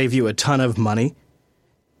AWS could save you a ton of money.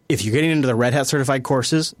 if you're getting into the Red Hat certified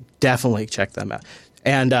courses, definitely check them out.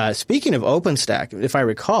 And speaking of OpenStack, if I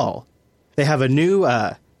recall, they have a new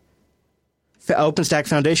OpenStack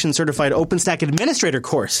Foundation certified OpenStack Administrator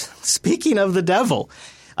course. Speaking of the devil,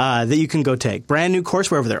 that you can go take. Brand new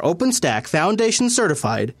courseware over there. OpenStack Foundation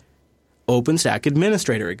certified OpenStack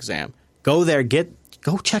Administrator exam. Go there,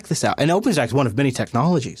 go check this out. And OpenStack is one of many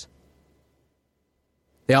technologies.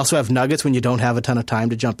 They also have nuggets when you don't have a ton of time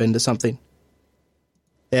to jump into something.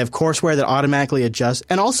 They have courseware that automatically adjusts.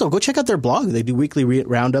 And also, go check out their blog. They do weekly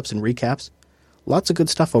roundups and recaps. Lots of good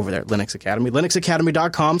stuff over there at Linux Academy.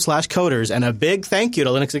 linuxacademy.com/coders. And a big thank you to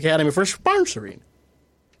Linux Academy for sponsoring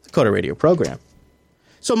the Coder Radio program.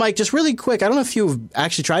 So, Mike, just really quick, I don't know if you've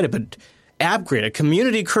actually tried it, but AppGrid, a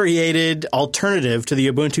community-created alternative to the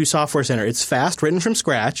Ubuntu Software Center. It's fast, written from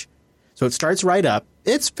scratch, so it starts right up.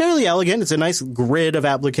 It's fairly elegant. It's a nice grid of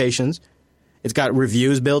applications. It's got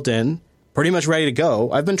reviews built in, pretty much ready to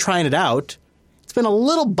go. I've been trying it out. It's been a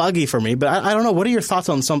little buggy for me, but I don't know. What are your thoughts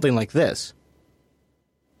on something like this?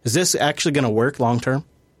 Is this actually going to work long-term?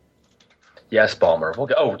 Yes, Balmer.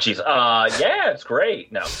 Oh, geez. Yeah, it's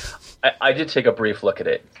great. No, I did take a brief look at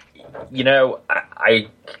it. You know, I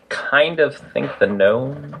kind of think the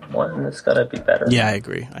GNOME one is going to be better. Yeah, I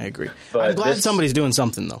agree. But I'm glad somebody's doing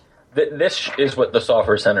something, though. This is what the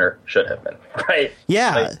Software Center should have been, right?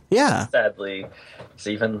 Yeah, yeah. Sadly, it's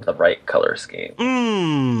even the right color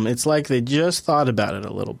scheme. It's like they just thought about it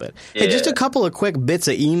a little bit. Yeah. Hey, just a couple of quick bits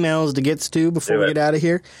of emails to get to before we get out of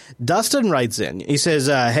here. Dustin writes in. He says,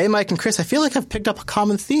 hey, Mike and Chris, I feel like I've picked up a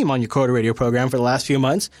common theme on your Coder Radio program for the last few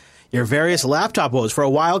months. Your various laptop woes. For a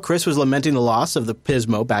while, Chris was lamenting the loss of the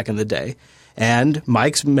Pismo back in the day. And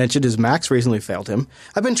Mike's mentioned his Macs recently failed him.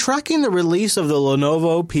 I've been tracking the release of the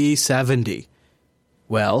Lenovo P70.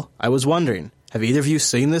 Well, I was wondering, have either of you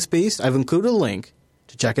seen this beast? I've included a link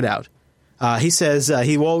to check it out. He says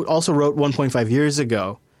he also wrote 1.5 years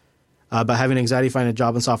ago about having anxiety finding a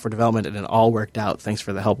job in software development, and it all worked out. Thanks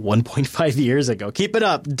for the help 1.5 years ago. Keep it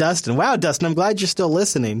up, Dustin. Wow, Dustin, I'm glad you're still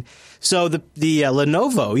listening. So the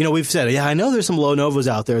Lenovo, we've said, I know there's some Lenovos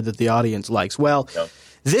out there that the audience likes. Well,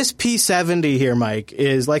 This P70 here, Mike,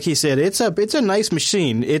 is, like he said, it's a nice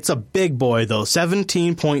machine. It's a big boy, though.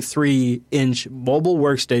 17.3-inch mobile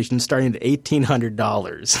workstation starting at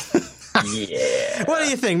 $1,800. Yeah. What do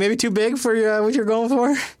you think? Maybe too big for what you're going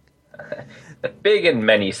for? Big in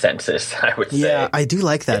many senses, I would say. Yeah, I do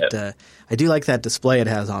like that. Yeah. I do like that display it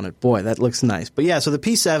has on it. Boy, that looks nice. But yeah, so the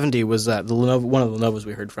P70 was the Lenovo, one of the Lenovos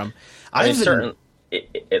we heard from. I read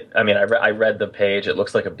the page. It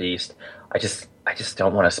looks like a beast. I just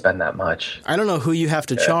don't want to spend that much. I don't know who you have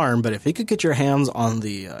to charm, but if you could get your hands on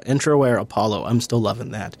the IntroWare Apollo, I'm still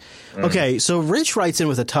loving that. Okay, so Rich writes in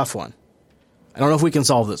with a tough one. I don't know if we can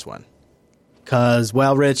solve this one. Because,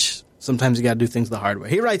 well, Rich, sometimes you got to do things the hard way.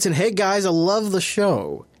 He writes in, hey, guys, I love the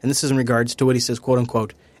show. And this is in regards to what he says, quote,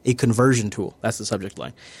 unquote, a conversion tool. That's the subject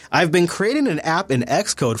line. I've been creating an app in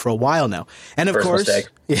Xcode for a while now. And, of course...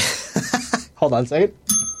 Yeah. Hold on a second.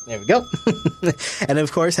 There we go. And,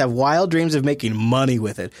 of course, have wild dreams of making money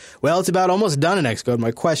with it. Well, it's about almost done in Xcode.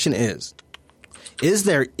 My question is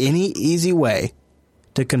there any easy way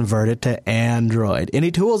to convert it to Android?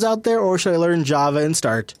 Any tools out there, or should I learn Java and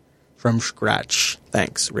start from scratch?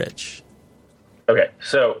 Thanks, Rich. Okay,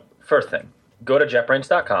 so first thing, go to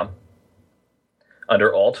JetBrains.com.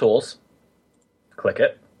 Under All Tools, click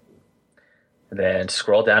it. Then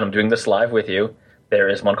scroll down. I'm doing this live with you. There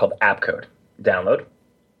is one called AppCode. Download.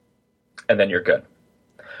 And then you're good.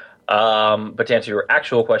 But to answer your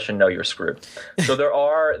actual question, no, you're screwed. So there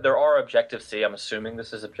are Objective-C. I'm assuming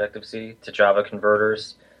this is Objective-C to Java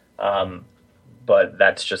converters. But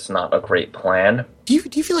that's just not a great plan. Do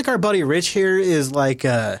you feel like our buddy Rich here is like...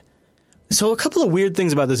 So a couple of weird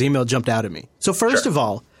things about this email jumped out at me. So first of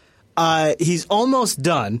all, he's almost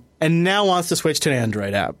done and now wants to switch to an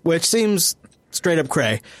Android app, which seems straight up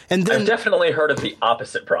cray. And then, I've definitely heard of the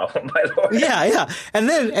opposite problem, by the way. Yeah. And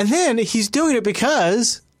then he's doing it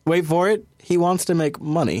because, wait for it, he wants to make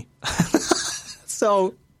money.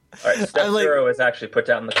 So... All right, step zero is actually put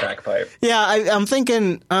down the crack pipe. Yeah, I'm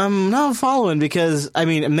thinking, I'm not following because,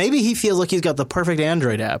 maybe he feels like he's got the perfect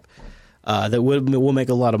Android app that will make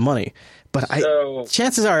a lot of money. But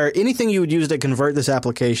chances are anything you would use to convert this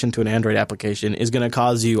application to an Android application is going to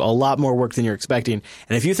cause you a lot more work than you're expecting.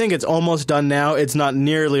 And if you think it's almost done now, it's not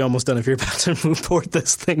nearly almost done if you're about to move toward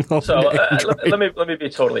this thing over to Android. Let me be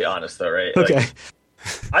totally honest, though, right? Okay.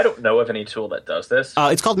 I don't know of any tool that does this.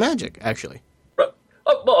 It's called Magic, actually.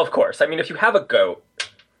 Well, of course. If you have a goat,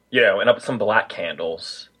 and some black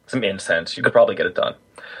candles, some incense, you could probably get it done.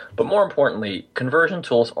 But more importantly, conversion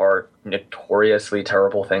tools are notoriously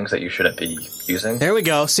terrible things that you shouldn't be using. There we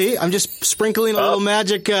go. See, I'm just sprinkling a little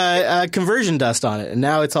magic conversion dust on it, and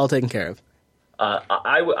now it's all taken care of.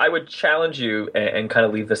 I would challenge you and kind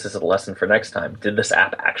of leave this as a lesson for next time. Did this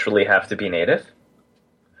app actually have to be native?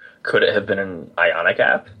 Could it have been an Ionic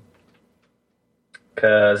app?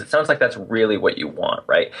 Because it sounds like that's really what you want,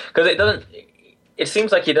 right? Because it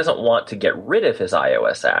seems like he doesn't want to get rid of his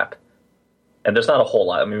iOS app. And there's not a whole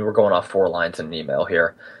lot. I mean, we're going off 4 lines in an email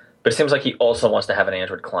here. But it seems like he also wants to have an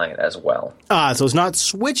Android client as well. So it's not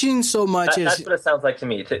switching so much as... That's what it sounds like to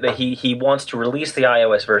me. That he wants to release the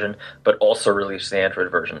iOS version, but also release the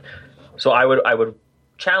Android version. So I would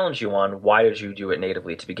challenge you on, why did you do it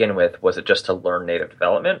natively to begin with? Was it just to learn native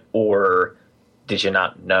development? Or did you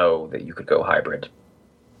not know that you could go hybrid?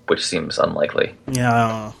 Which seems unlikely.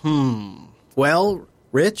 Yeah. Well,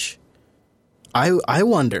 Rich, I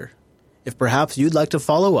wonder if perhaps you'd like to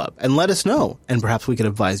follow up and let us know, and perhaps we could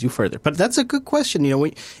advise you further. But that's a good question. You know,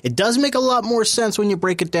 it does make a lot more sense when you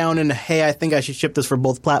break it down into, hey, I think I should ship this for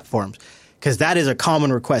both platforms, because that is a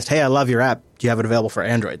common request. Hey, I love your app. Do you have it available for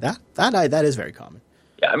Android? That is very common.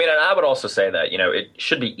 Yeah, I mean, and I would also say that, you know, it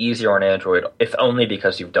should be easier on Android, if only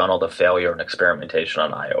because you've done all the failure and experimentation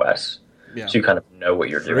on iOS. Yeah. So you kind of know what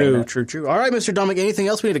you're doing. True. All right, Mr. Dominic, anything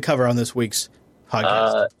else we need to cover on this week's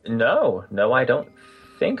podcast? No, I don't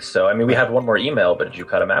think so. I mean, we had one more email, but did you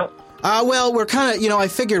cut them out? Well, we're kind of, I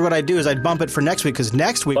figured what I'd do is I'd bump it for next week, because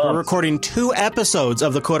next week we're recording 2 episodes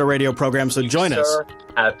of the Coder Radio program, so join us.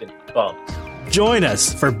 Have been bumped. Join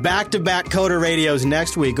us for back-to-back Coder Radios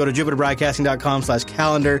next week. Go to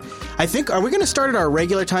jupiterbroadcasting.com/calendar. I think, are we going to start at our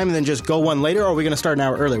regular time and then just go one later, or are we going to start an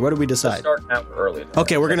hour early? What did we decide? Start an hour early.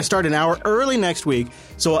 Okay, we're going to start an hour early next week.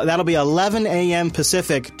 So that'll be 11 a.m.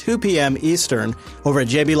 Pacific, 2 p.m. Eastern over at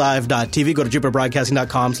jblive.tv. Go to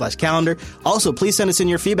jupiterbroadcasting.com/calendar. Also, please send us in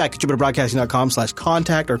your feedback at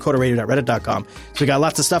jupiterbroadcasting.com/contact or coderradio.reddit.com. So we got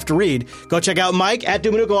lots of stuff to read. Go check out Mike at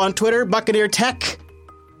Dumanugo on Twitter, Buccaneer Tech.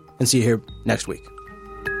 And see you here next week.